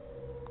up,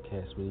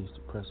 cats really used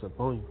to press up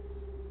on you.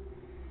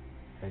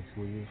 Ask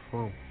where you was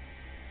from.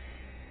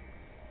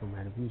 No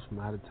matter if you was from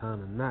out of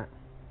town or not.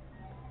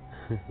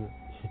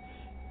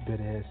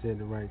 Better have said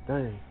the right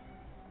thing.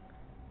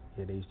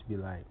 Yeah, they used to be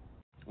like,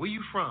 where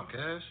you from,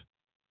 Cash?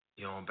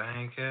 You don't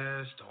bang,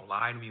 Cash? Don't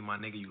lie to me, my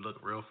nigga. You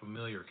look real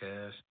familiar,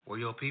 Cash. Where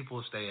your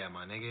people stay at,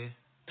 my nigga?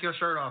 Take your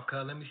shirt off,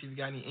 cuz. Let me see if you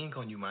got any ink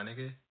on you, my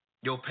nigga.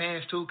 Your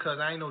pants, too, cuz.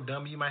 I ain't no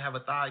dummy. You might have a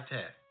thigh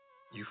tat.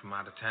 You from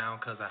out of town,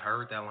 cuz? I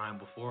heard that line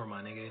before,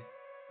 my nigga.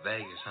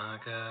 Vegas, huh,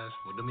 cuz?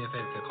 Well, do me a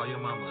favor, cuz. Call your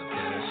mama up,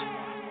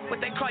 cuz. What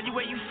they call you,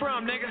 where you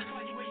from, nigga?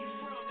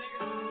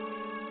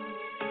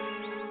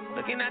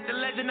 Looking at the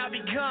legend I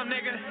become,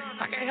 nigga.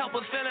 I can't help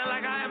but feeling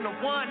like I am the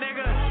one,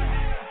 nigga.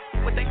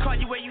 What they call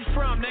you, where you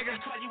from, nigga?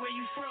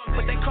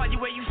 What they call you,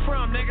 where you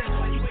from, nigga?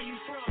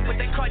 What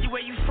they call you,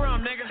 where you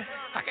from, nigga?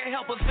 I can't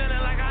help but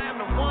feeling like I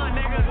am the one,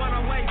 nigga.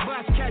 One-way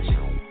bus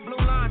catching, blue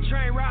line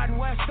train riding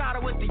west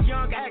side with the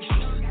young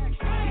extras.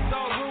 These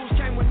old rules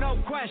came with no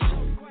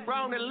question.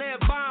 Wrong to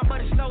live by,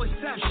 but it's no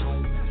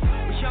exception.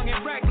 Was young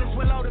and reckless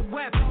with loaded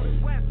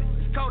weapons.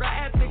 It's code of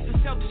ethics and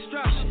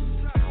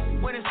self-destruction.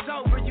 When it's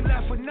over, you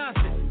left with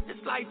nothing.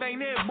 This life ain't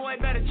it, boy.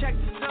 Better check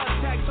the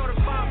subtext or the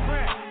fine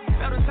print.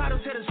 Felt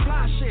entitled to this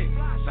fly shit.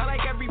 Felt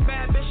like every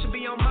bad bitch should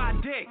be on my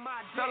dick.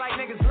 Felt like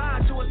niggas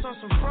lied to us on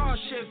some fraud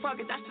shit.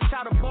 Fuck it, that's just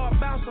how the ball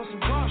bounced on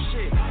some ball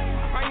shit.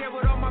 Right here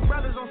with all my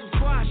brothers on some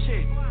squad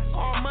shit.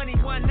 All money,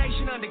 one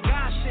nation under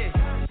God shit.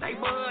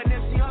 Neighborhood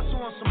Nipsey Hussle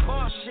on some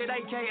boss shit.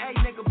 AKA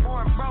nigga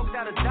born broke,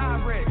 that'll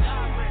die rich.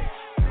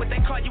 What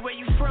they call you, where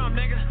you from,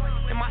 nigga?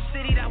 In my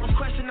city, that was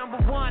question number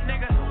one,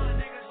 nigga.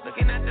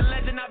 Looking at the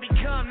legend I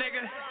become,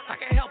 nigga. I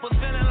can't help but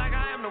feeling like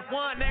I am the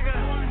one, nigga.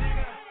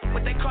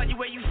 What they call you,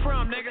 where you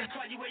from, nigga?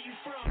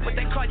 What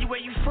they call you,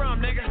 where you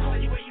from, nigga?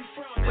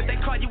 What they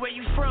call you, where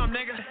you from,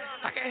 nigga?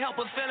 I can't help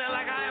but feeling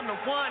like I am the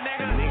one,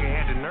 nigga. The nigga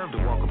had the nerve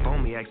to walk up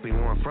on me, ask me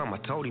where I'm from. I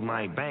told him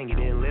I ain't bang, he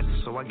didn't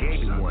listen, so I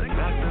gave him one.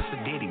 Not just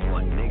a did he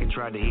one. Nigga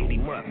tried to hit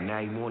him up, now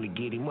he wanna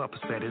get him up,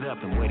 set it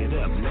up and wait it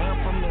up. Now I'm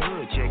from the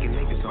hood, checking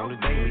niggas on the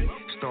daily.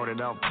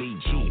 Started off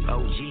BG,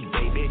 OG,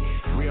 baby.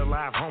 Real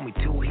live homie,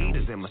 2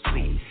 heaters in my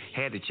seat.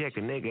 Had to check a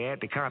nigga at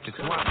the Compton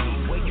swap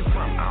meet. Where you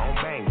from? I don't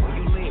bang. Where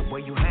you live?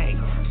 Where you hang?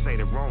 Say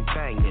the wrong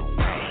thing and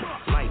bang.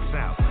 Lights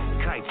out,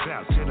 kites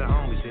out to the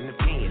homies in the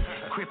pen.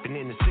 Crippin'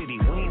 in the city,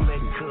 we ain't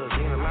letting cuz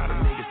in. A lot of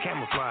niggas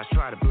camouflage,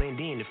 try to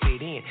blend in to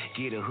fit in.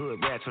 Get a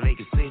hood rat so they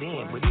can sit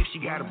in. But if she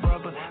got a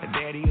brother, a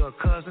daddy or a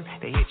cousin,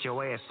 they hit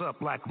your ass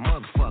up like a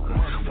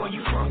motherfucker. Where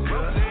you from,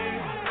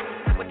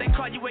 cuz? What they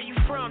call you, where you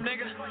from,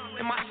 nigga?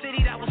 In my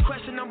city, that was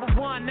question number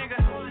one, nigga.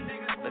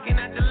 Looking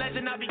at the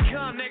legend I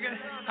become, nigga.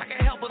 I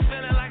can't help but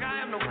feeling like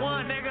I am the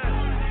one,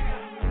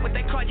 nigga. What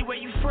they call you, where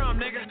you from,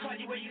 nigga?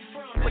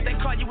 What they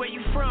call you, where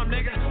you from,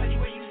 nigga?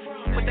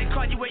 What they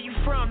call you, where you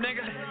from,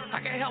 nigga?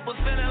 I can't help but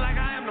feeling like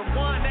I am the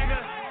one, nigga.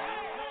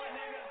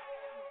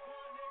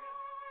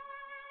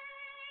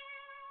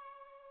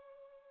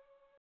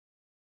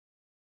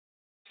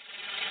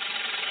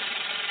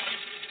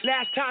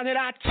 Last time that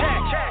I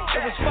checked,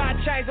 it was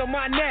 5 chains on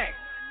my neck.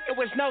 It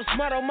was no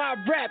smut on my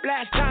rep.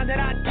 Last time that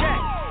I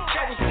checked,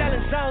 I was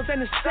selling zones in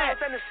the set.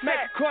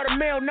 Make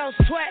 $250,000, no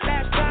sweat.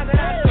 Last time that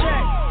I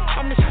checked,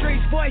 I'm the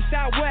streets voice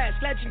out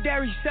west.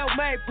 Legendary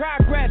self-made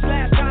progress.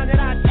 Last time that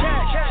I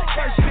checked,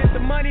 first you get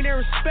the money, then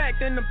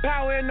respect, and the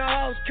power and the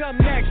hoes come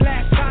next.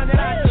 Last time that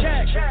I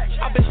checked,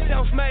 I've been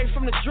self-made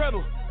from the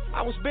dribble. I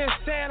was been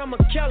saying I'm a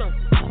killer.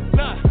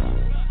 Look.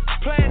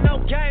 Playing no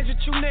games with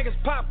you niggas.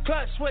 Pop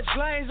clutch, switch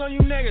lanes on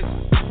you niggas.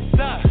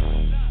 Look,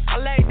 I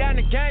laid down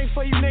the game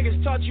for you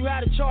niggas. Taught you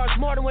how to charge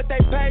more than what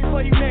they paid for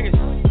you niggas.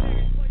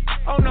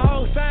 Own the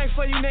whole thing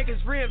for you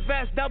niggas.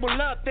 Reinvest, double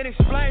up, then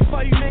explain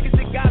for you niggas.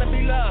 It gotta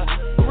be love.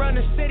 Run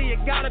the city,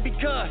 it gotta be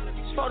good.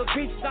 It's for the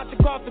pizzas I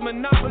took off the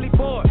Monopoly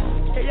board.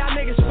 Hey, y'all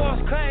niggas false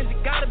claims, it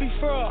gotta be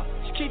fraud.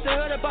 Just keep the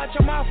hood about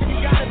your mouth and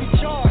you gotta be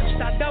charged.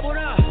 I doubled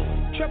up,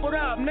 tripled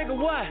up, nigga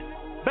what?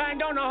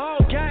 Banged on the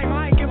whole game,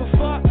 I ain't give a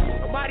fuck.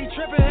 Nobody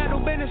trippin', had no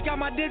business, got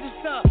my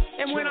digits up.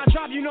 And when I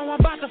drop, you know I'm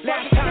about to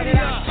fuck the city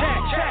up.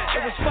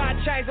 It was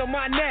 5 chains on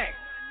my neck.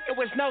 It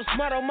was no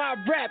smut on my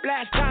rep.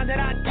 Last time that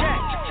I checked,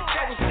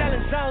 I was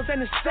selling zones in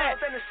the set.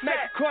 Make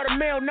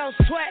 $250,000, no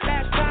sweat.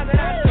 Last time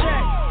that I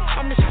checked,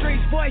 I'm the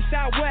streets voice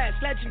out west.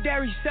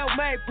 Legendary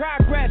self-made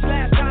progress.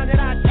 Last time that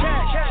I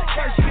checked,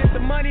 first you get the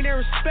money, then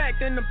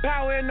respect, and the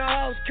power and the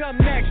hoes come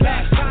next.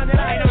 Last time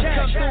that I checked,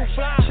 come through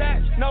fly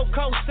checks, no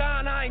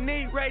cosign. I ain't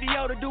need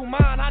radio to do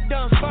mine. I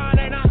done fine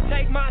and I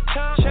take my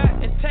time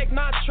and take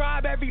my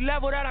tribe. Every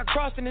level that I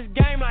crossed in this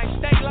game like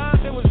state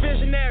lines, it was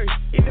visionary.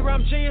 Either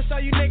I'm genius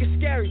or you niggas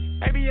scary.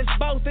 Maybe it's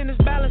both in this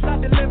balance I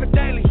deliver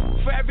daily.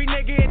 For every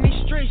nigga in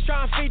these streets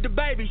trying to feed the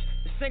babies.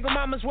 The single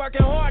mama's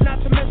working hard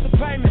not to miss a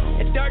payment.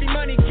 And dirty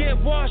money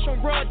get washed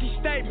on royalty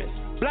statements.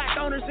 Black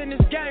owners in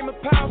this game are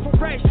powerful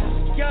races.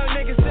 Young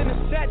niggas in the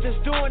set just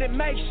doing it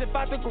makeshift.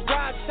 Out the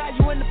garage, how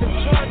you end up in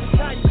charges,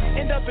 how you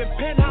end up in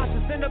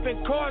penthouses, end up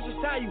in cars, it's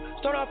how you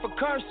start off a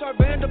curb store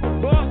but end up a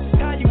boss. It's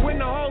how you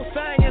win the whole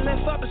thing and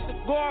lift up a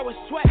cigar with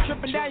sweat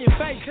dripping down your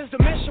face. Cause the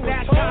mission was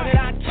last time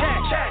that I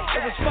checked,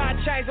 it was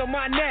 5 chains on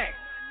my neck.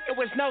 It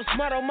was no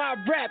smut on my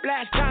rep.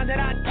 Last time that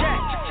I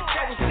checked,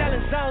 I was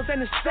selling zones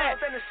in the set.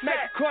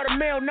 Make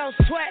 $250,000, no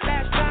sweat.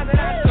 Last time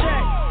that I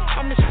checked,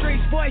 I'm the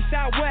streets voice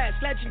out west.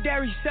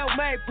 Legendary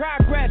self-made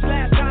progress.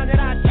 Last time that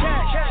I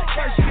checked,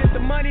 first you get the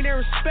money, then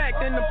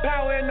respect, and the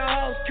power and the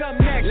hoes come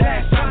next.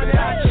 Last time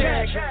that I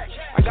checked,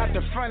 I got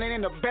the front and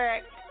in the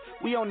back.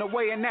 We on the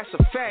way and that's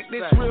a fact.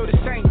 This real, this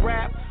ain't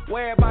rap.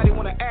 Where everybody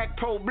wanna act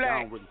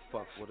pro-black.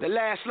 The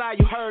last lie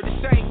you heard, this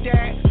ain't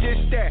that, this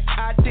that.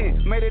 I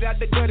did, made it out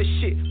the gutter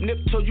shit. Nip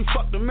told you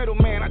fuck the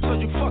middleman, I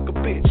told you fuck a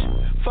bitch.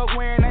 Fuck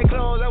wearing they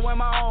clothes, I wear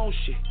my own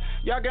shit.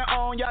 Y'all get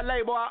on your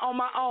label, I own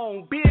my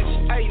own,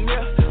 bitch. Hey,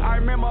 Nip, I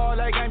remember all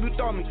that game you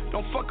throw me.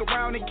 Don't fuck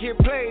around and get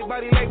played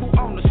by the label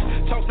owners.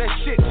 Talk that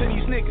shit to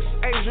these niggas,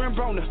 Adrian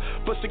Broner.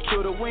 But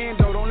secure the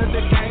window, don't let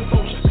the game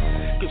go.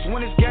 Cause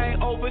when it's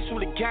game over, it's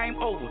really game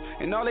over.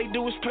 And all they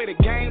do is play the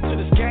game till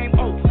it's game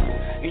over.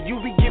 And you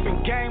be giving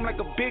game like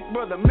a big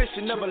brother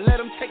mission, never let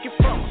them take it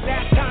from us.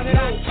 Last time that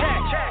I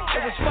checked,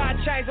 it was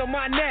 5 chains on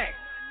my neck.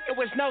 It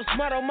was no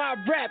smut on my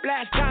rep.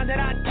 Last time that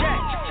I checked,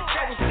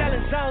 I was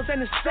selling zones in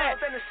the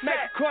set. Make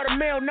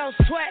 $250,000, no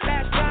sweat.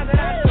 Last time that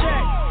I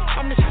checked,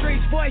 I'm the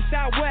streets voice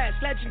out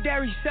west.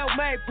 Legendary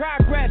self-made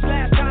progress.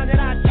 Last time that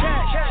I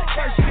checked,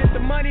 first you get the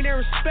money, then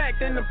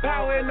respect, and the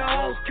power and the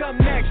hoes come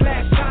next.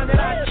 Last time that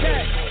I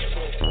checked.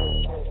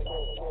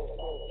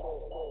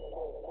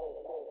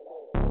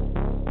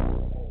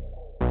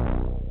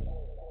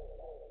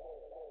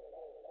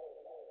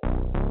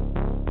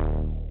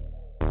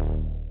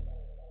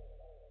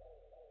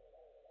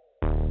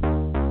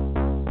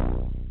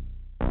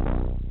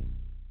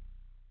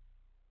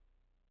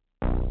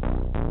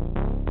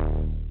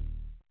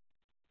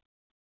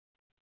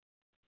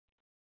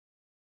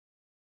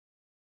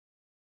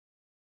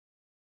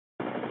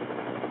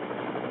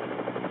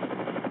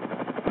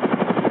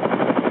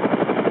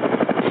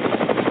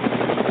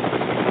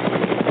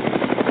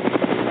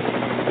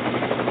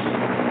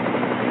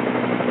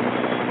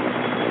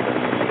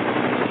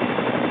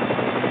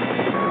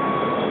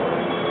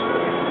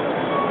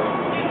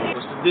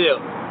 deal?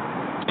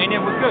 Ain't that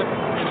what's good?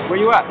 Where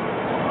you at?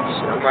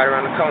 Shit, I'm right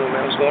around the corner,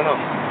 man. What's going on?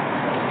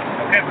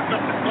 Okay, what's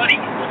up with Buddy?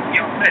 You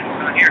don't say he's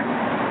not here.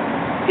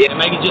 Yeah,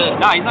 make it just.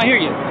 Nah, he's not here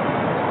yet.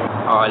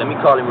 All right, let me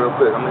call him real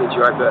quick. I'm gonna hit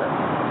you right back.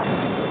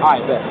 All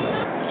right, bet.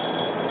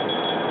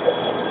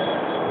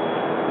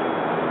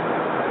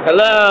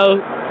 Hello.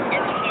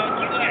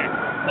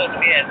 Supposed to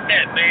be at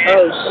set, man.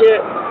 Oh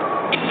shit.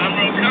 I'm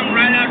gonna come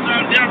right after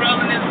I'm done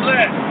rolling this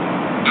blunt.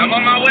 I'm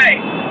on my way.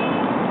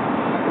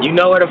 You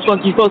know where the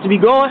fuck you supposed to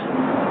be going?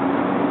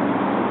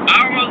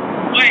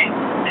 Wait,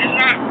 it's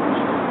not.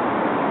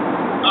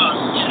 Oh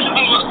shit, I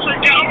almost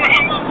forgot where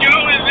I was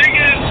going,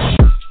 nigga.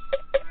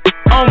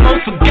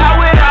 Almost forgot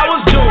what I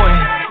was doing.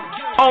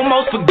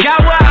 Almost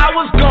forgot where I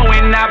was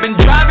going. I've been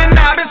driving,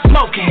 I've been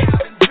smoking.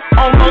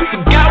 Almost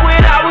forgot what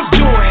I was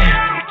doing.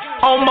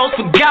 Almost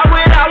forgot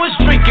what I was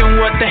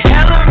drinking. What the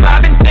hell have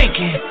I been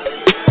thinking?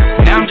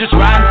 Now I'm just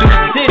riding through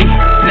the city.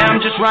 Now I'm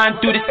just riding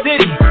through the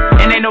city.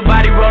 And ain't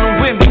nobody rolling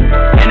with me.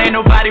 And ain't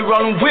nobody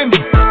rolling with me.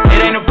 It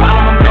ain't no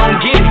problem, I'm gon'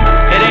 get it.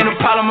 It ain't no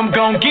problem, I'm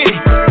gon' get it.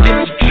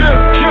 This is true.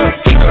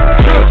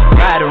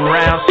 Riding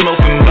around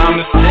smoking by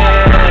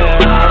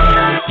myself.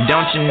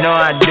 Don't you know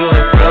I do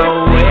it so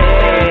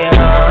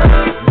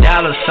well?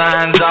 Dollar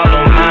signs all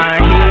on my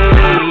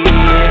head.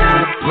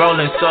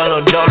 Rolling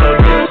solo dolo.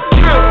 This is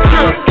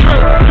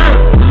true.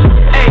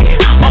 Hey,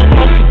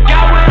 almost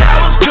forgot what I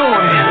was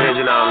doing.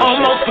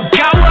 Almost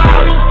forgot where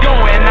I was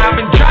going. I've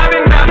been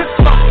driving, I've been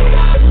smoking.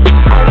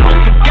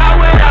 Almost forgot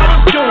what I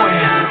was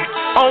doing.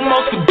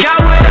 Almost forgot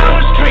what I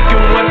was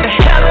drinking. What the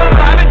hell have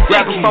I been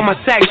thinking? Rapping for my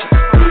section.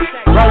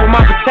 Roll with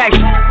my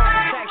protection.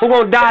 Who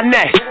gon' die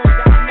next?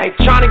 Ain't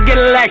tryna get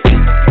elected.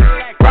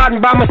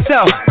 Riding by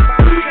myself.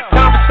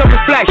 Time for some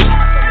reflection.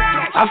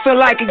 I feel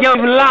like a young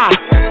and live.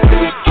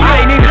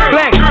 I ain't even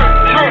flex.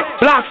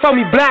 Block for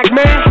me, black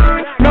man.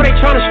 Know they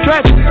tryna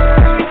stretch.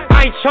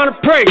 I ain't tryna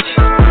preach.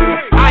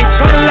 I ain't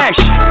tryna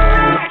lecture.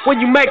 When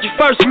you make your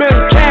first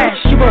million cash,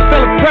 you gon'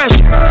 feel the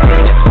pressure.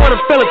 Wanna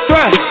feel a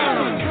thrust.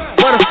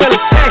 Wanna feel a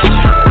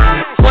texture.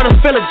 Wanna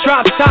feel a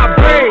drop top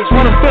breeze.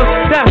 Wanna feel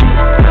success.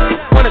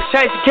 Wanna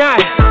change the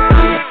game.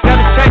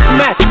 Never change the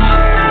message.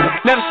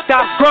 Never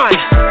stop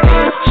grinding.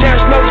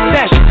 Cherish no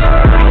recession.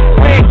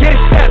 We ain't get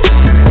accepted.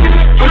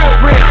 We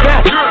just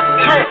reinvest.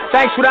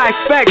 Thanks what I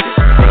expected.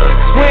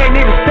 We ain't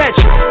even set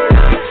you.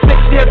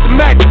 60 at the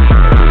Mecca.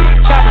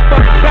 Chopper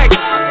fucking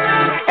Texas.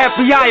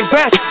 FBI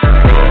invested.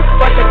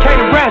 But they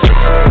can't arrest us.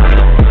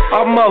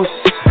 Almost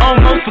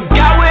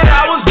forgot what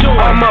I was doing.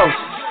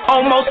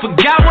 Almost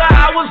forgot where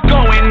I was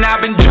going.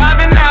 I've been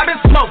driving, I've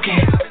been smoking.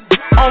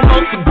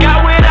 Almost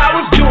forgot what I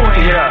was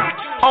doing.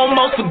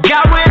 Almost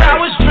forgot what I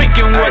was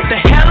drinking. What the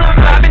hell have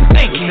I been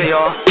thinking?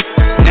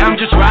 Now I'm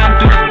just riding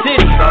through the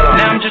city.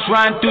 Now I'm just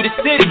riding through the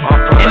city.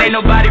 And ain't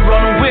nobody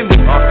rolling with me.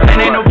 And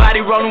ain't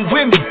nobody rolling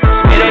with me.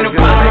 It ain't no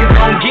problem, I'm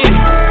gon' get it.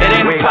 It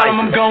ain't no problem,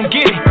 I'm gon'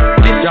 get it.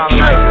 This is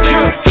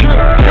true.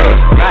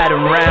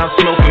 Riding around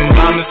smoking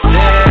by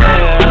myself.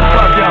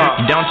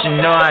 Don't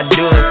you know I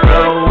do it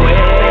so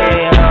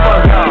well?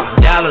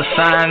 Dollar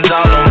signs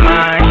all on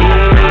my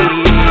head.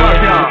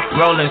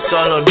 Rolling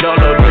solo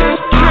dolo. This is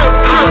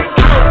true.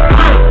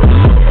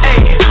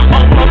 Hey,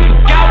 almost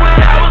forgot what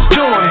I was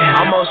doing.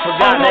 Almost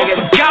forgot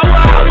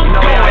where I was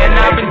going.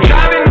 I've been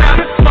driving, I've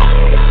been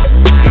smoking.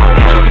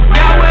 Almost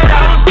forgot what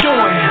I was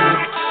doing.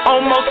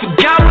 Almost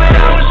forgot what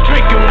I was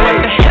drinking. What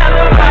the hell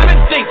have I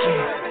been thinking?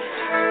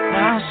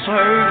 Now I'm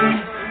swerving.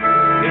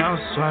 Yeah, I'm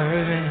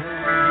swerving.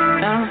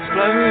 Now I'm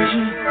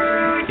splurging.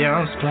 Yeah,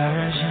 I'm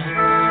splurging.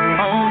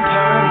 On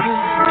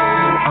purpose.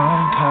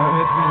 On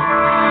purpose.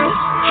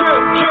 It's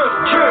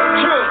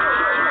true.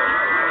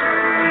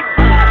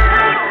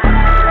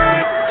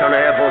 Turn the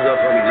headphones up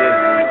for me, Jay.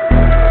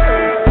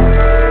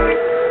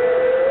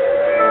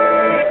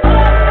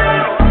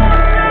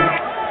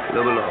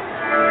 Little low.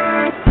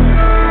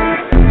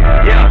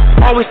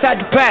 Yeah, always had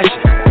the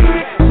passion.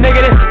 Nigga,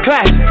 this the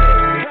classic.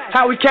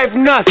 How we came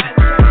from nothing.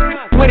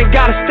 When it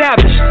got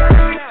established.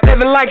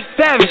 Living like a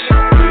savage.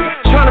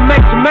 Trying to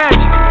make some magic.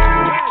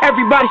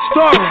 Everybody's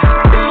starving.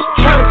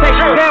 Trying to take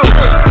a sandwich.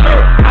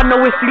 I know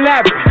it's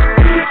elaborate.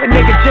 But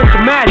nigga, just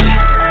imagine.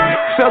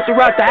 Filter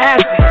out the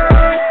acid.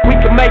 We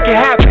can make it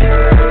happen.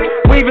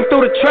 Weaving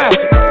through the traffic.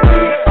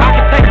 I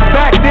can take it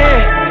back then.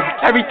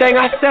 Everything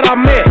I said I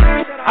meant.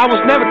 I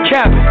was never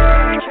capping.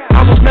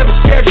 I was never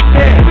scared to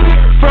stand.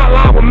 Front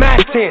line with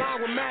max tents.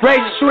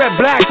 Raised to shoot at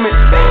black men.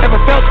 Never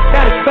felt the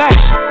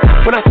satisfaction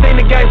when I seen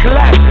the game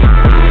collapse.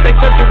 They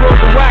took the rules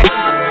and waxed.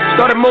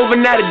 Started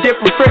moving at a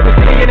different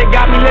frequency and it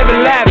got me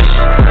living lavish.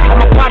 On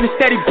my partner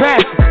steady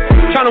passing.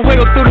 Trying to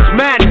wiggle through this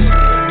madness.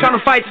 Trying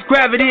to fight this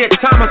gravity at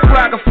time I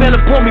swear I can feel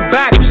it pull me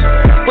backwards.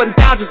 Putting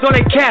thousands on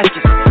their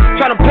caskets.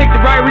 Trying to pick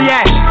the right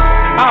reaction.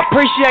 I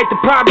appreciate the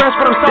progress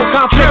but I'm so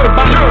confident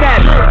about the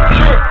status.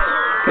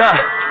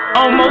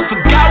 Almost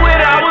forgot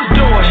what I was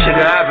doing.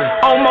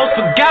 Almost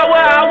forgot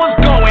where I was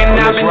going.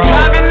 I've been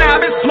driving,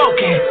 I've been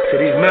smoking.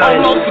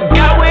 Almost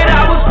forgot what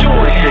I was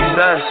doing.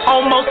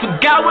 Almost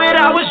forgot what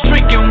I was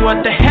drinking.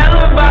 What the hell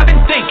have I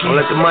been thinking? Don't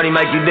let the money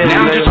make you dizzy.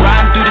 Now I'm just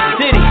riding through the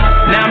city.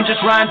 Now I'm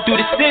just riding through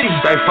the city,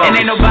 and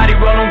ain't nobody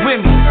rolling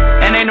with me,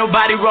 and ain't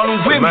nobody rolling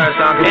with me.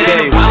 It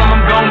ain't no problem,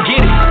 I'm gon' get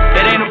it.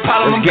 It ain't no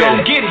problem, I'm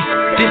gon' get it.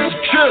 This is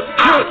trip.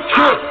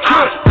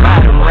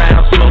 Riding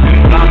around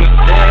smoking by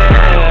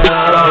myself.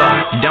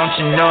 Don't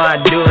you know I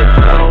do it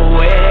so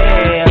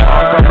well?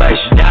 On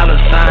probation,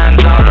 dollar signs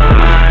all on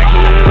my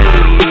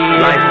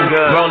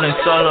head. Rolling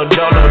solo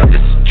dolo. This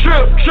is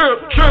trip.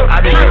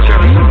 I been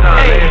tripping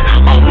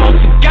sometimes.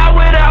 Almost forgot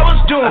what I was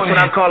doing. That's what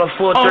I call a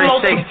 436.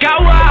 Almost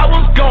forgot where I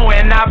was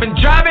going. I've been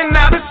driving,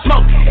 I've been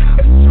smoking.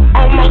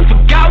 Almost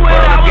forgot what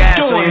I was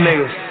doing.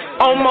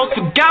 Almost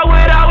forgot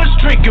what I was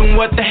drinking.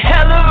 What the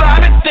hell have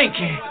I been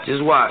thinking?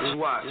 Just watch.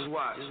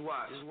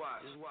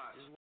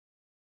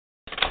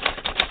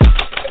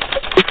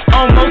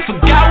 Almost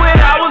forgot what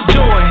I was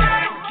doing.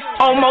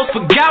 Almost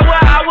forgot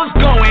where I was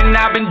going.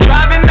 I've been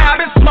driving, I've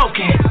been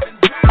smoking.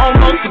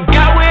 Almost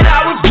forgot what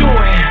I was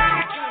doing.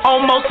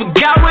 Almost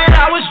forgot what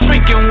I was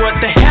drinking. What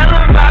the hell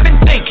have I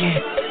been thinking?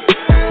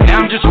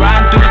 Now I'm just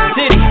riding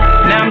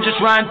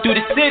through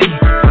the city.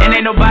 And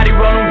ain't nobody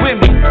rolling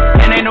with me.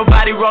 It ain't no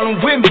problem, I'm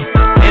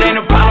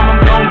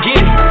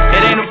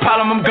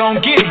gon'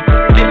 get it.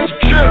 This is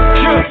trip.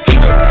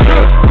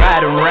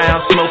 Riding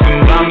around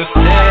smoking by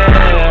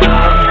myself.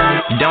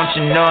 Don't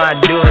you know I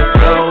do it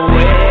so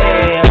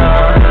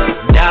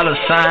well? Dollar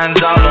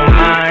signs all on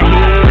my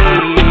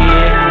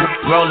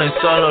head. Rolling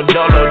solo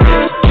dolo. This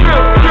is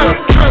trip.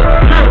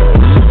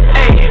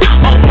 Hey,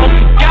 almost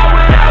forgot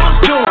what I was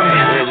doing.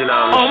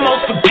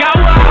 Almost forgot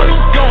where I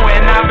was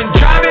going. I've been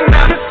driving,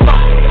 I've been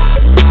smoking.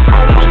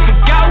 Almost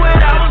forgot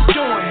what I was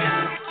doing.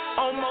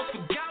 Almost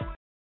forgot.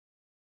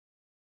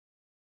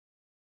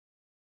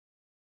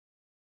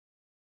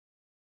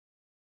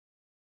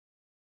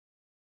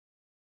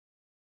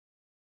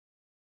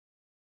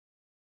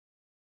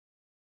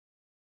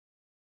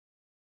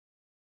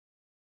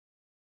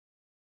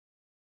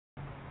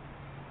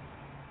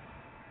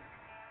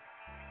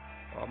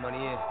 All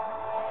money in.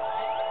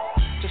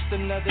 Just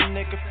another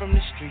nigga from the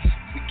streets.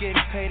 We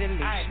getting paid at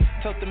least.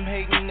 Told them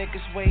hating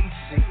niggas wait and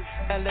see.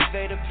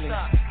 Elevator please.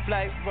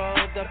 Flight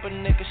rolled up, a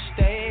nigga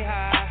stay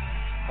high.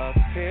 Up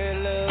here a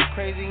little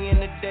crazy in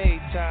the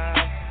daytime.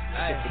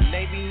 Sippin'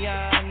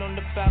 Avion on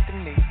the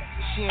balcony.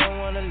 She don't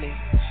wanna leave.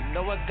 She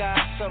know I got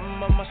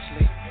something on my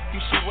sleeve.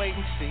 You should wait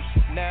and see.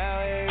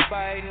 Now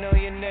everybody know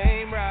your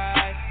name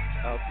right.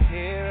 Up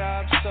here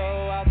I'm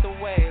so out the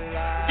way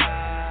like.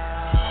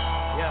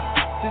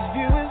 This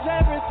view is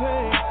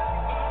everything.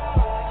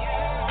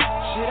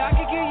 Shit, I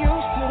could get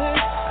used to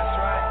this. That's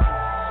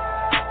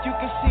right. You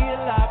can see a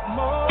lot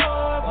more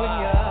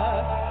when you're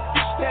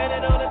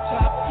standing on the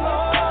top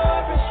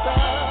floor and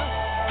stuff.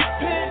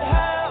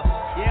 Penthouse,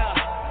 yeah.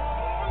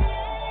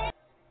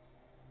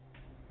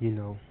 You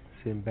know,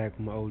 sitting back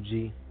with my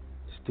OG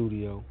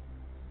studio,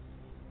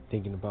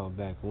 thinking about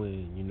back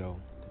when, you know,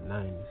 the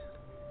 90s.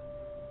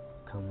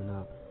 Coming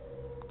up,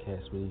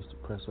 cats really used to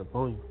press up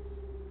on you.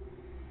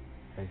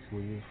 Asking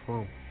where you was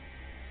from.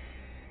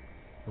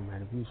 No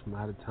matter if you was from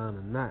out of town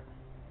or not.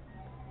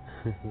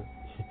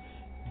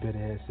 Better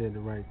have said the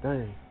right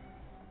thing.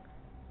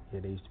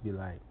 Yeah, they used to be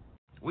like,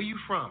 where you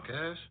from,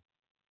 Cash?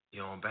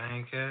 You don't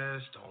bang,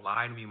 Cash? Don't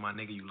lie to me, my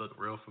nigga. You look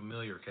real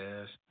familiar,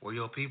 Cash. Where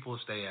your people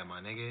stay at, my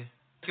nigga?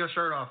 Take your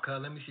shirt off, cuz.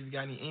 Let me see if you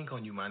got any ink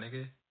on you, my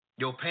nigga.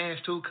 Your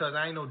pants, too, cuz.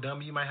 I ain't no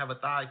dummy. You might have a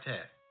thigh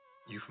tat.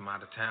 You from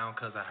out of town,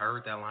 cuz? I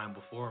heard that line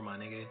before, my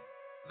nigga.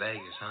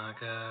 Vegas, huh,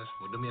 cuz?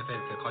 Well, do me a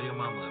favor, cuz. Call your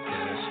mama up,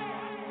 cuz.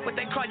 What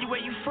they call you,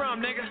 where you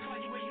from, nigga?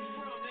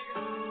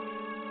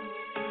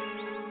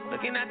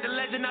 Looking at the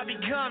legend I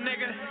become,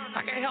 nigga.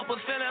 I can't help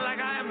but feeling like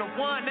I am the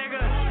one,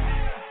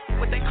 nigga.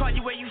 What they call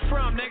you, where you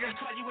from, nigga?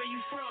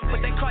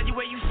 What they call you,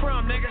 where you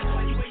from, nigga?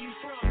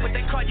 What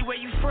they call you,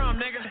 where you from,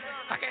 nigga?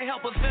 I can't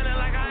help but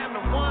feeling like I am the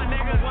one,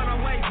 nigga.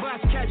 One-way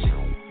bus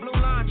catching. Blue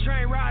line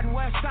train riding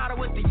west side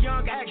with the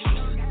young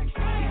extras.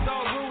 These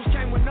old rules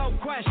came with no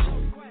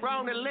question.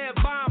 Wrong to live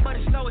by, but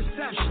it's no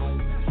exception.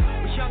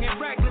 Was young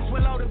and reckless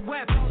with loaded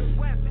weapons.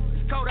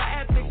 It's code of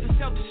ethics and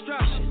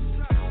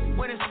self-destruction.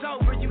 When it's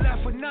over, you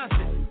left with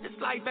nothing. This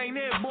life ain't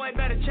it, boy,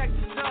 better check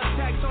the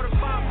subtext or the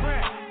fine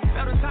print.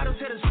 Felt entitled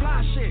to this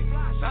fly shit.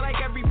 Felt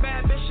like every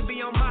bad bitch should be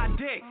on my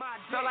dick.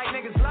 Felt like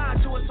niggas lied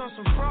to us on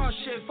some fraud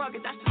shit. Fuck it,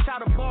 that's just how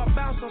the ball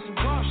bounce on some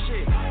ball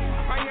shit.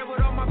 Right here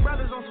with all my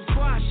brothers on some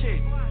squad shit.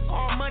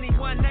 All money,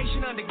 one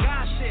nation under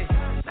God shit.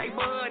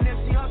 Neighborhood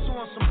Nipsey Hussle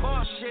on some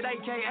ball shit.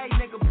 AKA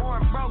nigga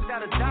born broke,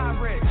 that'll die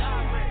rich.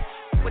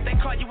 What they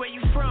call you, where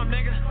you from,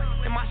 nigga?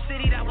 In my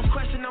city, that was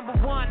question number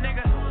one,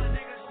 nigga.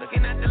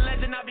 Looking at the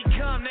legend I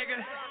become, nigga.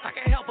 I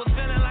can't help but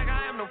feeling like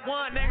I am the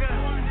one, nigga.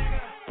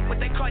 What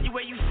they call you,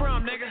 where you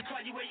from, nigga?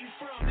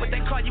 What they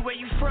call you, where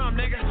you from,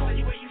 nigga?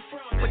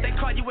 What they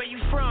call you, where you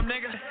from,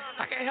 nigga?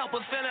 I can't help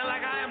but feeling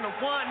like I am the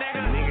one,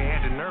 nigga. The nigga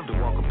had to nerve to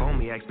walk up on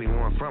me, ask me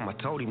where I'm from. I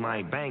told him I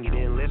ain't bang, he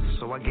didn't listen,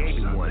 so I gave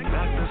him one.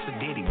 Knocked us a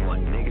Diddy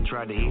one. Nigga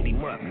tried to hit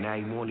him up. Now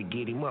he wanna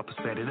get him up and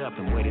set it up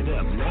and wait it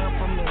up. Now I'm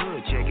from the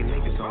hood, checking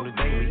niggas on the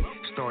daily.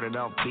 Started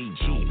off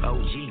BG,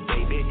 OG,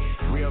 baby.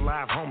 Real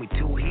life homie,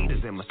 2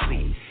 heaters in my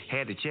seat.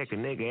 Had to check a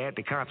nigga at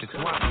the Compton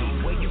swap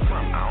meet. Where you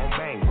from? I don't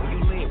bang. Where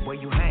you live? Where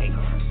you hang?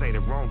 Say the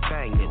wrong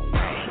thing, then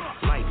bang.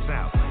 Lights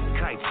out,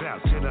 kites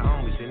out to the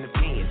homies in the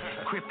pen.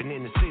 Crippin'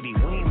 in the city,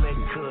 we ain't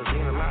letting cuz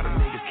in. A lot of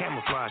niggas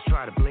camouflage,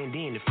 try to blend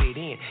in to fit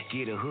in.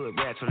 Get a hood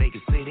rat so they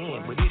can sit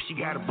in. But if she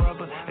got a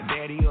brother, a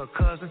daddy, or a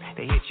cousin,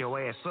 they hit your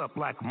ass up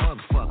like a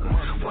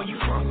motherfucker. Where you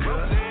from,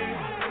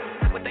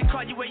 cuz? What they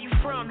call you, where you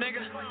from,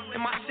 nigga?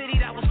 In my city,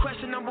 that was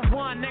question number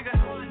 1, nigga.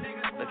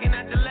 Looking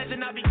at the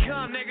legend I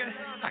become, nigga.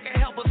 I can't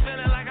help but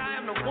feeling like I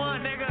am the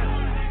one,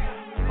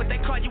 nigga. What they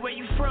call you, where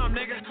you from,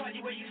 nigga?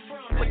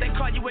 What they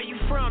call you, where you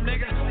from,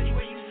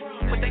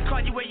 nigga? What they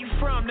call you, where you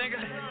from, nigga?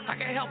 I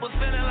can't help but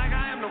feeling like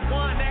I am the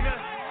one, nigga.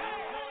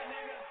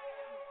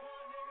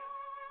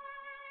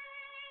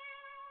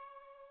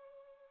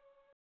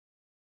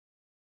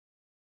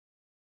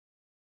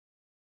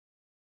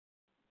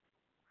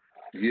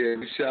 Yeah,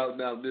 we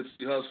shouting out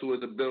Nipsey Hussle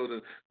in the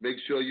building. Make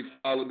sure you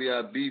follow me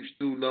at Beef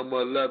Stew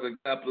number 11,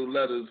 capital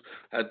letters,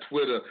 at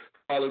Twitter.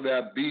 Follow me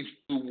at Beef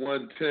Stew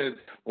 110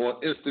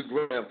 on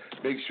Instagram.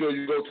 Make sure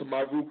you go to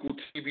my Roku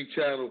TV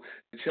channel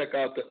and check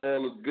out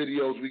all the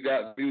videos. We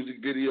got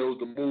music videos,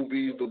 the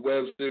movies, the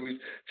web series.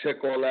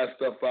 Check all that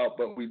stuff out.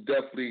 But we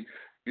definitely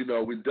giving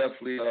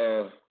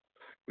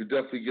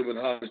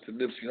homage to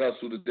Nipsey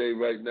Hussle today,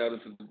 right now.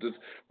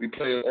 We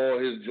playing all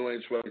his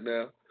joints right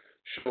now.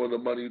 Showing the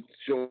money,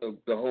 showing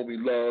the homie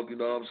love, you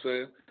know what I'm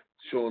saying?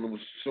 Showing them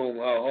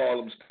how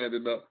Harlem's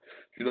standing up,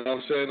 you know what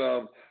I'm saying?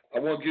 I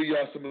want to give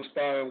y'all some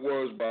inspiring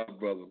words by the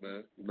brother,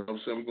 man. You know what I'm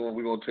saying?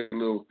 We're gonna take a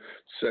little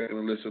second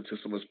and listen to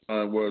some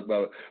inspiring words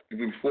about it.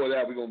 Before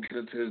that, we're gonna get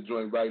into his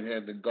joint Right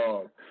Hand and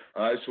Guard.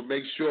 All right, so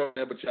make sure,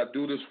 man, but y'all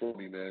do this for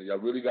me, man. Y'all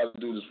really got to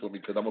do this for me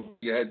because I'm gonna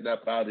be heading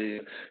up out here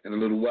in a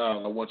little while,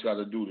 and I want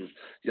y'all to do this.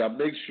 Y'all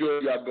make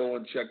sure y'all go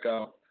and check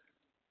out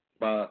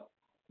my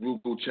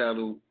Roku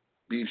channel,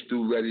 Beef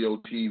Stew Radio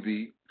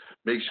TV.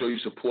 Make sure you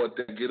support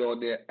that. Get on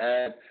there,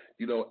 add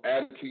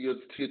it to your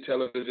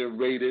television,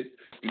 rate it.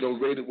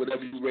 Rate it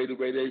whatever you rate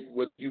it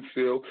what you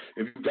feel.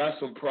 If you got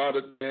some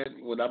product, man,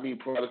 when I mean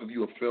product, if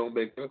you're a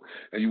filmmaker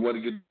and you want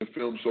to get your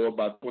film show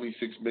about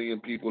 26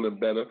 million people and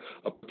better,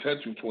 a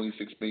potential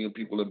 26 million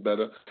people and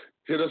better,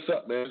 hit us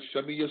up, man.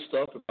 Send me your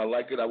stuff. If I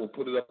like it, I will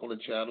put it up on the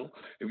channel.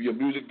 If your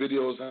music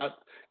video is hot,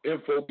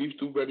 info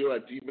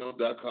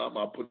beefstewradio@gmail.com.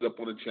 I'll put it up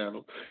on the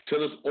channel.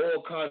 Tell us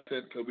all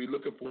content because we're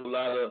looking for a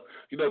lot of,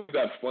 we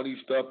got funny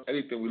stuff,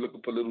 anything. We're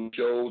looking for little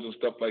shows and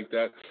stuff like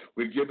that.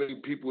 We're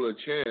giving people a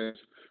chance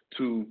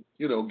to,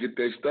 get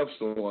their stuff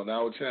shown on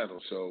our channel.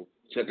 So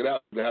check it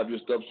out. You have your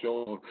stuff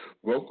shown on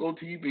Roku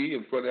TV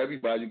in front of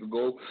everybody. You can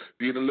go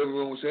be in the living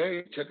room and say,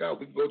 hey,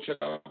 we can go check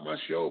out my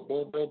show.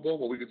 Boom, boom,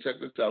 boom. Or we can check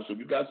this out. So if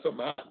you got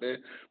something hot, man,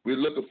 we're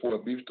looking for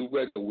it. Beef Stew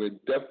Radio. We're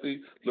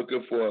definitely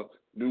looking for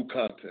new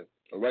content.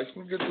 All right, so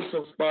we'll get to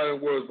some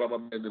inspiring words by my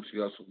man Nipsey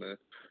Hussle, man.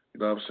 You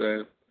know what I'm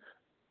saying?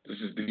 This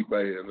is deep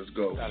right here. Let's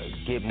go.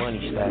 Get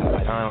money stack.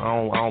 Like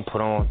I don't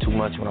put on too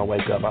much when I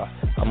wake up.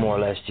 I more or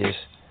less just,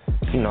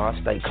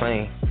 I stay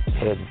clean,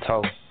 head to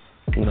toe.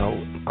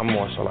 I'm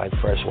more so like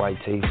fresh white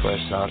tee,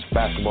 fresh socks,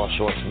 basketball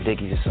shorts and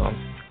Dickies or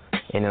something,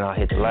 and then I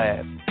hit the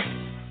lab.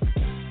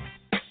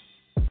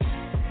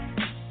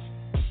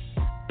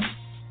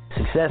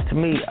 Success to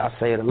me, I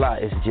say it a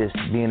lot, it's just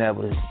being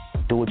able to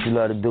do what you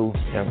love to do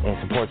and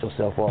support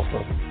yourself off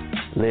of it.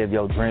 Live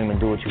your dream and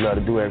do what you love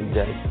to do every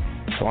day.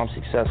 So I'm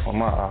successful in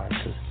my eyes.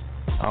 Cause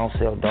I don't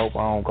sell dope,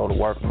 I don't go to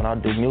work, I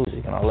do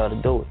music and I love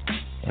to do it.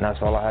 And that's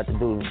all I had to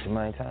do to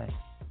maintain.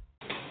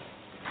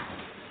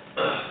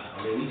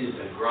 We just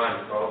been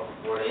grinding, bro.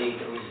 More than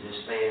anything, we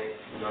just staying,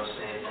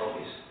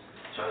 focused.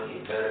 Trying to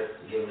get better,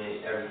 giving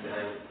it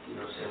everything,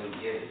 we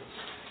get it.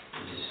 We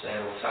just staying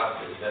on top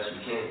of it as best we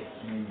can.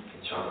 And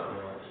trying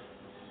to,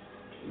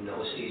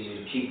 it's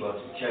easier to keep up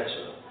than catch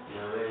up. You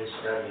know what I mean? So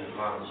that means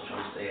models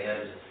trying to stay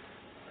ahead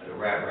of the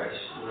rat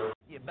race,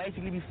 Yeah,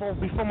 basically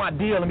before my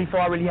deal and before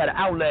I really had an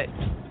outlet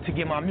to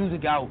get my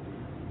music out,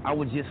 I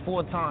was just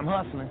full-time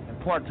hustling and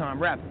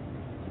part-time rapping.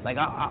 Like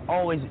I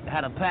always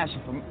had a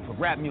passion for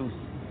rap music.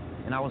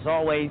 And I was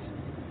always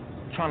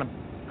trying to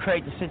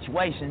create the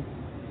situation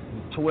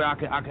to where I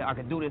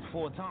could do this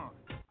full time.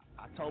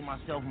 I told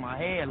myself in my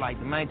head, like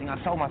the main thing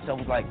I told myself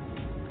was like,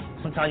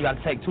 sometimes you got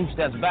to take 2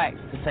 steps back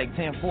to take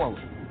 10 forward.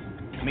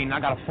 I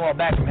got to fall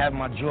back from having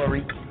my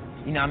jewelry,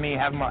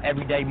 having my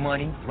everyday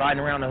money,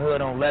 riding around the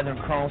hood on leather and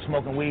chrome,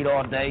 smoking weed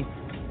all day,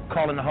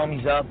 calling the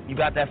homies up. You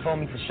got that for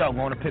me for sure.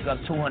 Going to pick up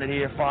 200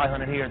 here,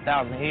 500 here,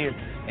 1,000 here,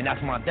 and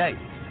that's my day.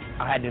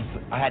 I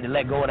had to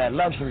let go of that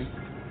luxury.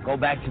 Go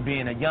back to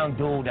being a young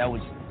dude that was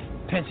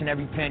pinching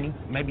every penny.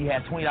 Maybe he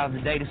had $20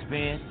 a day to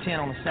spend, 10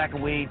 on a sack of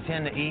weed,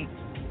 10 to eat,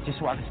 just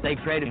so I could stay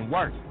creative and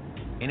work.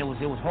 And it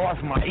was hard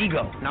for my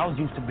ego. And I was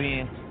used to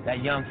being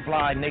that young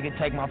fly nigga,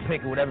 take my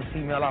pick of whatever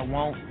female I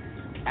want,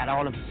 at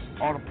all the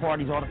all the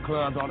parties, all the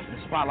clubs,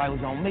 the spotlight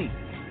was on me.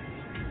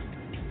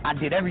 I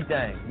did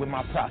everything with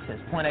my process,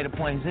 point A to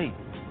point Z.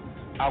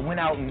 I went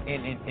out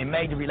and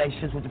made the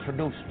relationships with the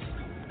producers.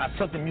 I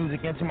took the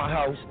music into my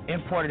house,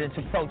 imported it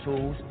into Pro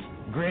Tools,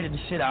 graded the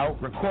shit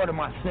out, recorded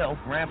myself,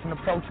 ran from the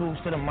Pro Tools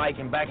to the mic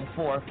and back and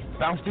forth,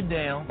 bounced it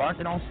down, burnt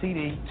it on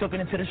CD, took it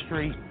into the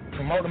street,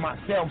 promoted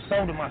myself,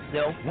 sold it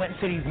myself, went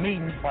into these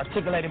meetings,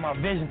 articulated my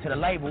vision to the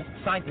label,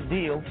 signed the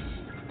deal,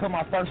 put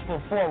my first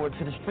foot forward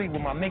to the street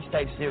with my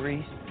mixtape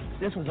series.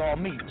 This was all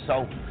me.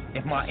 So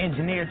if my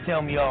engineer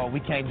tell me, oh,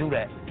 we can't do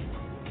that,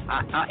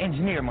 I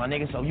engineer, my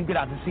nigga, so you get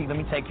out the seat, let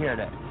me take care of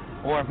that.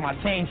 Or if my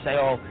team say,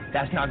 oh,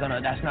 that's not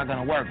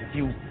gonna work. If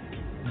you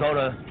go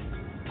to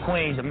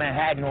Queens or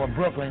Manhattan or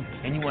Brooklyn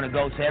and you want to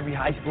go to every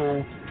high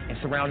school and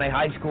surround their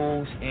high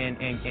schools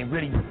and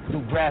really do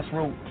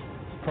grassroots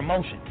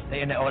promotion,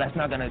 they oh, that's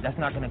not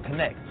gonna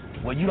connect.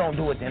 Well, you don't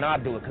do it, then I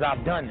do it, because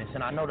I've done this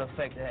and I know the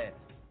effect it has.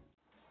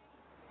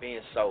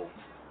 Being so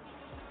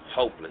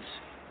hopeless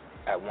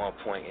at one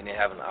point and then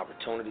having an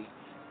opportunity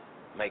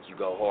make you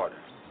go harder.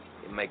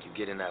 It make you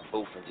get in that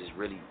booth and just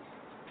really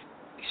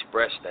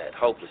express that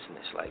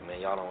hopelessness. Like, man,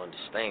 y'all don't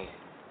understand.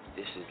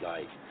 This is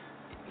like,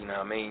 you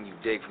know what I mean? You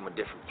dig from a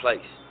different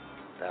place.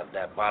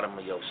 That bottom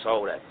of your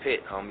soul, that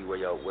pit, homie,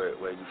 where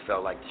you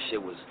felt like the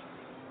shit was,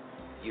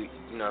 you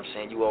know what I'm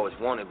saying? You always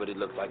wanted, but it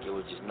looked like it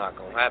was just not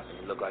gonna happen.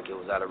 It looked like it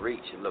was out of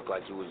reach. It looked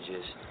like you was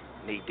just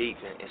knee deep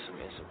in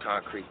some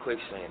concrete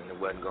quicksand, and it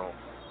wasn't gonna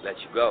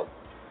let you go.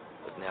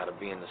 But now to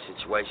be in a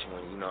situation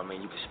when, you know what I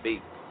mean, you can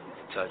speak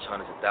and touch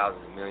hundreds of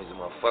thousands and millions of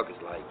motherfuckers,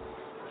 like,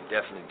 you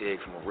definitely dig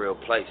from a real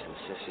place and a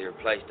sincere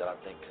place that I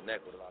think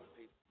connect with a lot of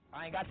people.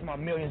 I ain't got to my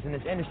millions in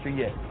this industry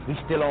yet. We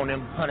still on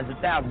them hundreds of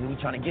thousands. We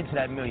trying to get to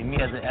that million. Me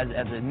as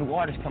a new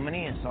artist coming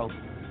in, so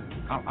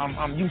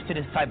I'm used to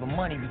this type of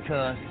money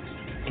because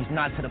it's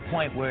not to the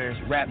point where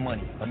it's rap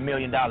money, $1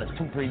 million,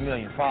 $2, $3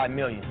 million, $5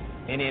 million,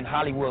 and then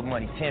Hollywood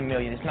money, $10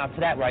 million. It's not to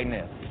that right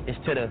now. It's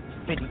to the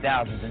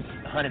 50,000s and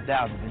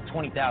 100,000s and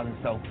 20,000.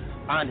 So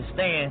I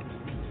understand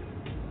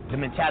the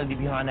mentality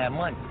behind that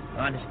money.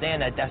 I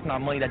understand that that's not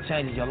money that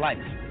changes your life.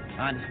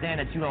 I understand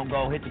that you don't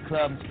go hit the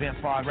club and spend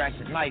 5 racks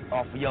at night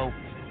off of your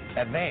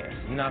advance.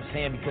 You know what I'm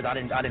saying? Because I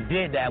done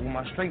did that with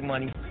my street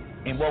money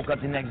and woke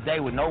up the next day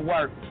with no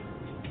work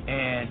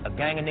and a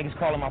gang of niggas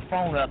calling my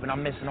phone up and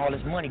I'm missing all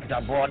this money because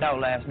I balled out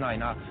last night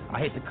and I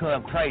hit the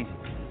club crazy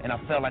and I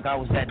felt like I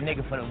was that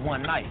nigga for the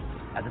one night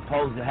as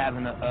opposed to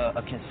having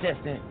a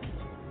consistent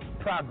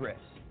progress.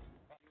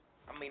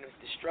 I mean,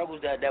 the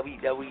struggles that we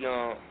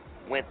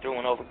went through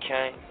and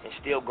overcame and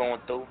still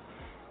going through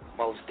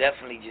most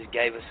definitely just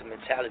gave us a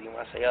mentality. When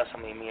I say us, I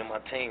mean me and my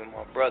team and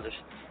my brothers.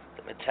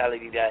 The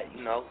mentality that,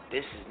 you know,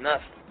 this is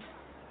nothing.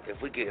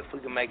 If we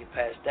could make it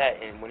past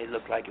that, and when it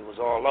looked like it was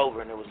all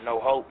over and there was no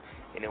hope,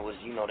 and it was,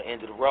 you know, the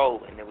end of the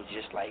road, and it was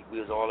just like we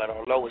was all at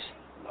our lowest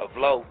of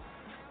low,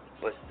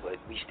 but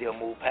we still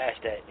moved past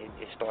that and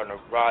it's starting to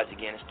rise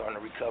again and starting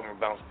to recover and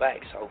bounce back.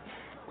 So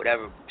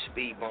whatever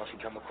speed bumps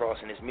we come across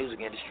in this music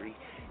industry,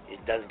 it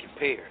doesn't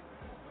compare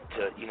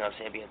to, you know what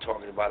I'm saying, being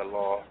targeted by the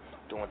law,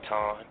 doing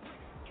time.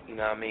 You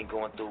know what I mean,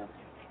 going through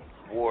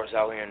wars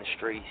out here in the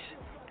streets,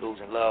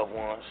 losing loved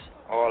ones,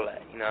 all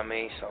that, you know what I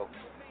mean? So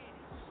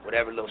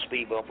whatever little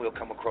speed bump we'll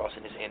come across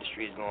in this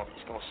industry, it's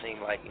gonna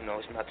seem like, you know,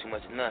 it's not too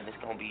much of nothing. It's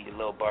gonna be a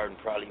little burden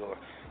probably, or,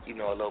 you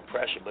know, a little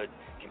pressure, but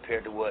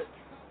compared to what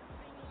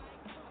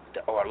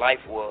our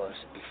life was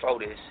before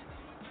this,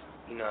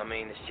 you know what I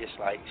mean, it's just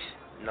like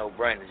no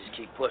brainer. Just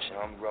keep pushing.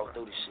 I'm gonna roll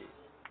through this shit.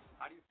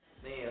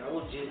 Man, I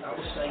would say,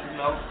 you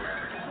know,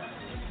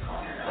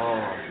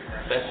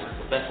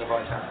 the best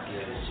advice I can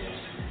give is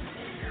just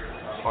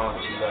find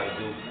what you gotta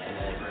do and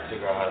then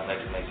figure out how to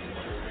make it make you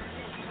money.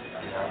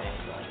 You know what I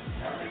mean? Like,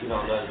 if you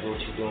don't love to do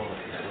what you're doing,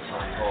 it's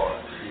gonna be hard.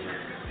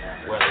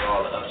 You weather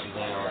all the ups and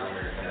downs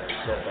and the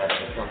setbacks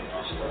that come with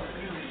this stuff.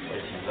 But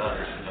if you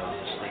love it, you know,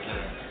 just stick in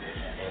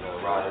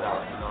and ride it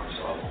out, you know?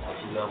 So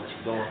if you love what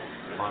you're doing,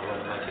 find a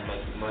way to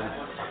make you money,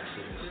 I can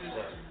see you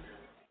success.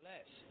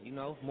 You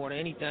know, more than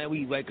anything,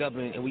 we wake up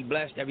and we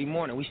blessed every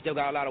morning. We still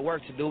got a lot of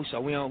work to do, so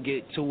we don't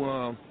get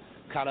too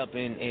caught up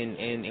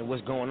in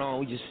what's going on.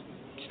 We just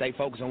stay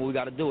focused on what we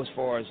got to do as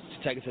far as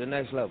to take it to the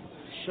next level.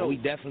 Sure. So we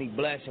definitely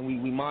blessed, and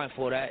we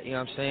mindful of that, you know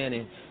what I'm saying,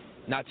 and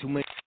not too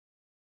many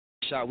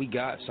shot we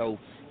got, so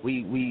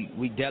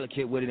we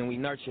delicate with it, and we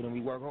nurture it, and we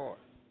work hard.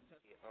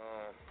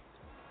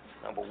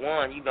 Number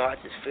one, you know, I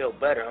just feel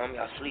better, homie.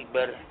 I sleep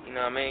better, you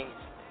know what I mean?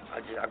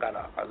 I got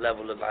a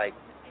level of, like,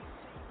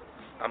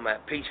 I'm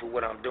at peace with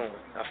what I'm doing.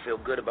 I feel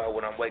good about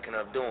what I'm waking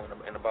up doing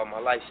and about my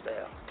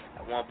lifestyle.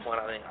 At one point,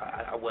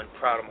 I wasn't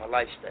proud of my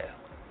lifestyle.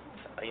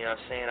 You know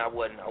what I'm saying? I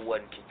wasn't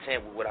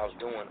content with what I was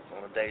doing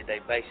on a day-to-day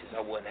basis.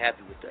 I wasn't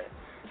happy with that.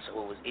 So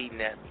it was eating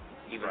at me.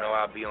 Even though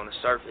I'd be on the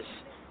surface,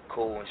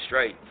 cool and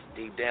straight,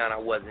 deep down I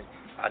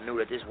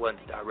knew that this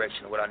wasn't the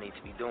direction of what I need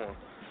to be doing.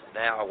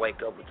 Now I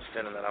wake up with the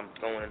feeling that I'm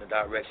going in the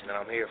direction that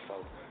I'm here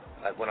for.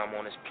 Like what I'm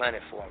on this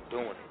planet for, I'm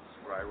doing it.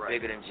 Right.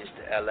 Bigger than just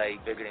the LA,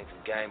 bigger than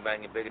some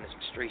gangbanging, bigger than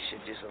some street shit,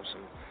 just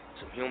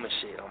some human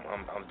shit.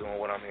 I'm doing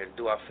what I'm here to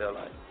do, I feel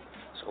like.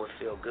 So it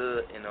feel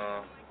good, and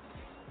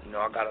you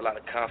know, I got a lot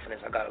of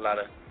confidence. I got a lot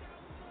of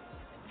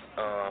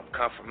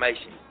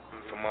confirmation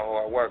from my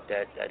hard work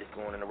that it's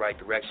going in the right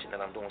direction, that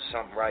I'm doing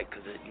something right.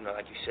 Because you know,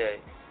 like you said,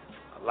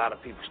 a lot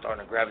of people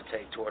starting to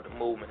gravitate toward the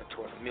movement and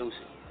toward the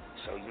music.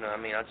 So you know what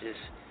I mean, I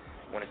just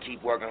want to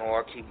keep working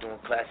hard, keep doing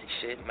classic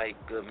shit, make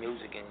good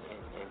music, and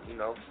you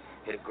know,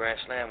 hit a grand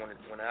slam when the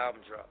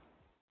album drop.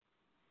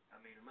 I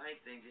mean, the main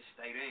thing just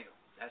stay down.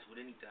 That's with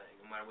anything,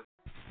 no matter what.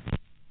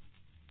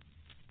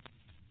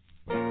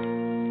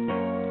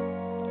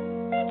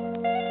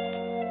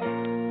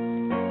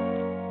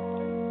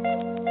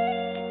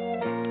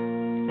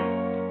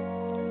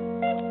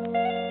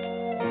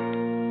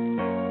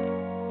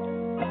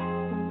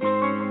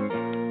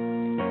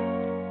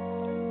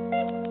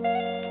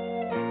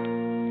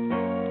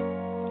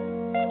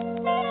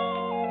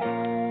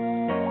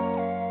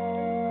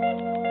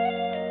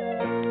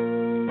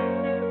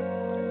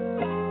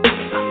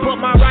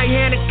 My right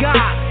hand to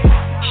God,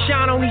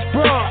 shine on these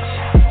bras,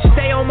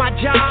 stay on my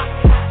job,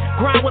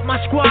 grind with my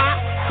squad,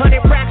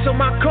 100 racks on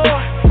my car,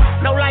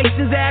 no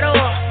license at all,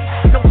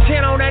 no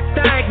 10 on that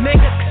thing,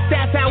 nigga, cause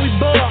that's how we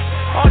ball.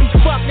 All these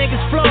fuck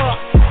niggas flawed,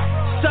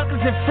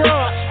 suckers and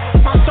frauds,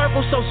 my circle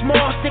so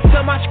small, stick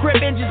to my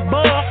script and just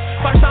ball.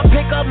 First I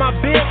pick up my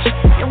bitch,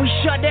 and we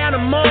shut down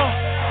the mall,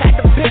 had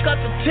to pick up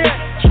the tip,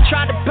 she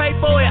tried to pay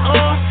for it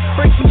all,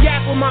 bring some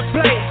yak with my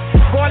plate,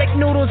 garlic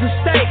noodles and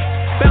steak,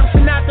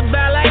 bouncing out the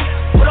ballet,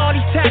 with all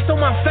these tats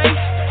on my face.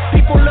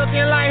 People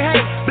looking like,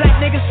 hey, black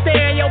niggas stay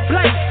in your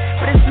place.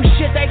 But it's some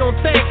shit they gon'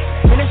 think,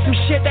 and it's some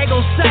shit they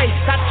gon' say.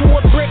 Got to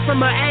a brick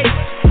from an A,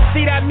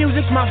 see that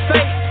music's my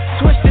fate.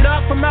 Twisted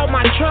up from out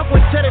my trunk,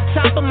 went to the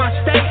top of my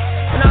state.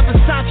 And I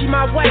Versace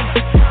my waist,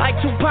 like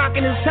Tupac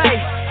in his hay.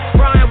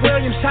 Brian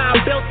Williams, how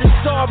I built this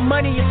all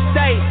money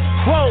estate.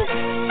 Whoa.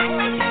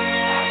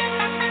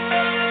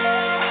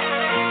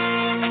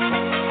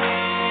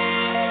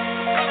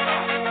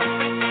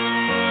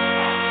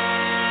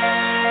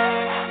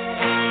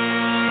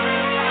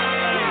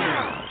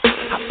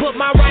 Put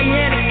my right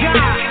hand to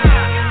God.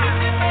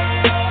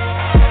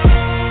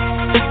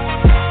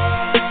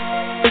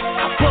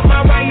 I put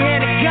my right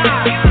hand to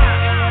God.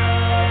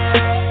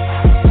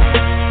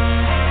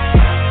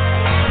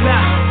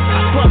 Nah, I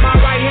put my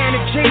right hand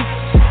to Jesus.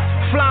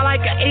 Fly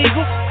like an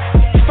eagle.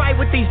 Fight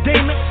with these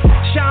demons.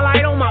 Shine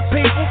light on my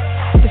people.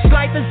 This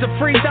life is a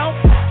free throw.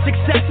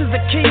 Success is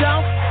a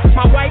kilo.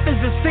 My wife is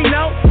a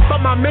C-note, but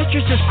my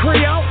mistress is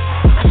Creole.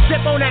 I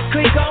sip on that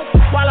Clico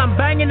while I'm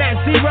banging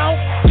that zero.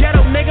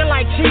 Ghetto nigga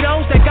like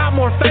Cheetos that got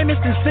more famous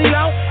than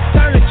CeeLo.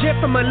 Turn legit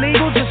from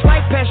illegal just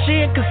like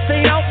Pesci and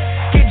Casino.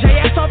 Get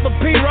JS off a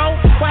P-roll,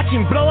 watch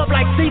him blow up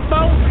like C4.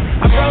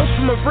 I rose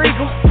from a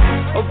Regal,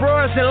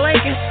 Auroras and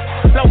Lincolns.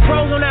 Low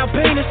pros on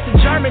Alpinas, the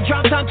German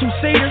dropped on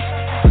 2-seaters.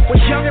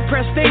 Was young and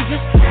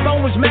prestigious,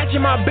 phone was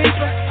matching my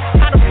beeper.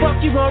 How the fuck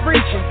you gon'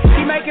 reach him?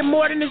 He making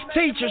more than his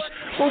teachers.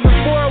 Moving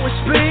forward with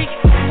speed,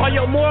 all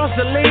your morals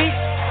are lead.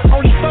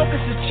 Only focus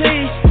is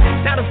cheese,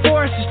 now the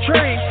forest is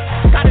trees.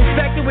 Got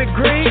infected with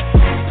greed,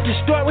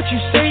 distort what you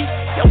see.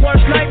 Your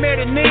worst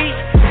nightmare to need,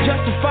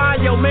 justify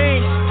your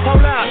means.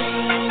 Hold up.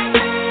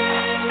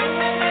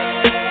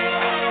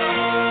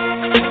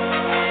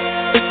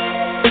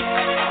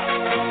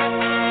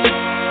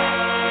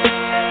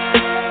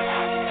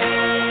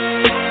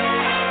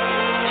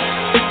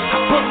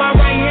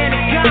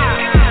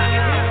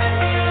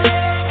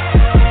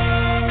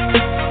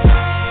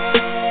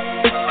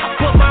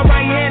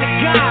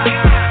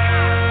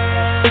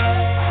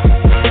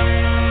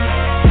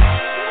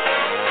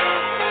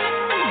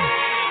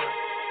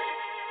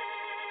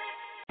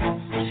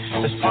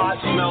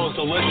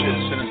 Delicious,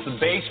 and it's the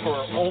base for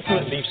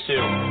ultimate beef stew.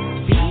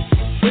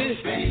 Beef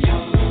stew.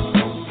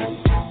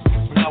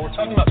 Now we're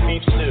talking about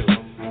beef stew.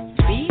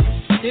 Beef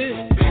stew.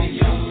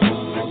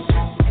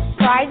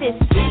 Try this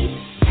beef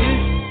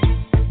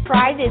stew.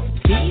 Try this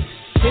beef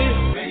stew.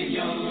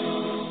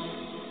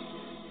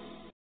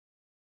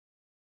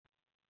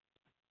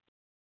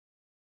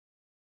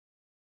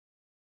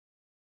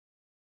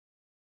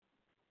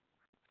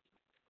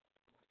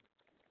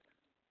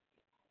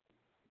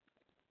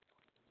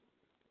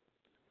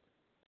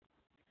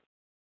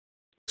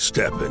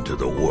 Step into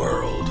the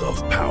world of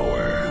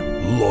power,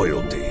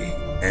 loyalty,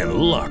 and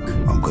luck.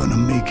 I'm gonna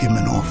make him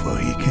an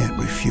offer he can't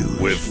refuse.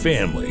 With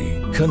family,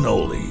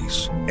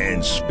 cannolis,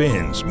 and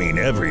spins mean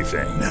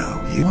everything.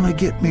 Now, you wanna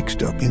get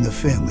mixed up in the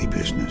family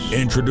business.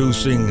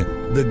 Introducing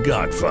The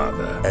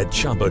Godfather at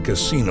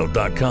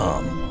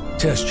ChumbaCasino.com.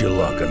 Test your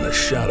luck in the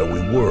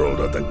shadowy world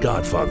of The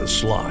Godfather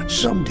slot.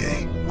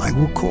 Someday, I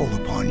will call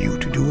upon you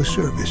to do a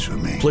service for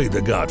me. Play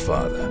The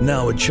Godfather,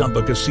 now at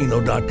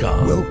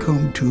ChumbaCasino.com.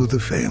 Welcome to the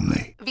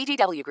family.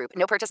 VGW Group.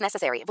 No purchase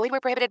necessary. Void where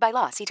prohibited by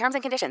law. See terms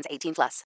and conditions. 18+.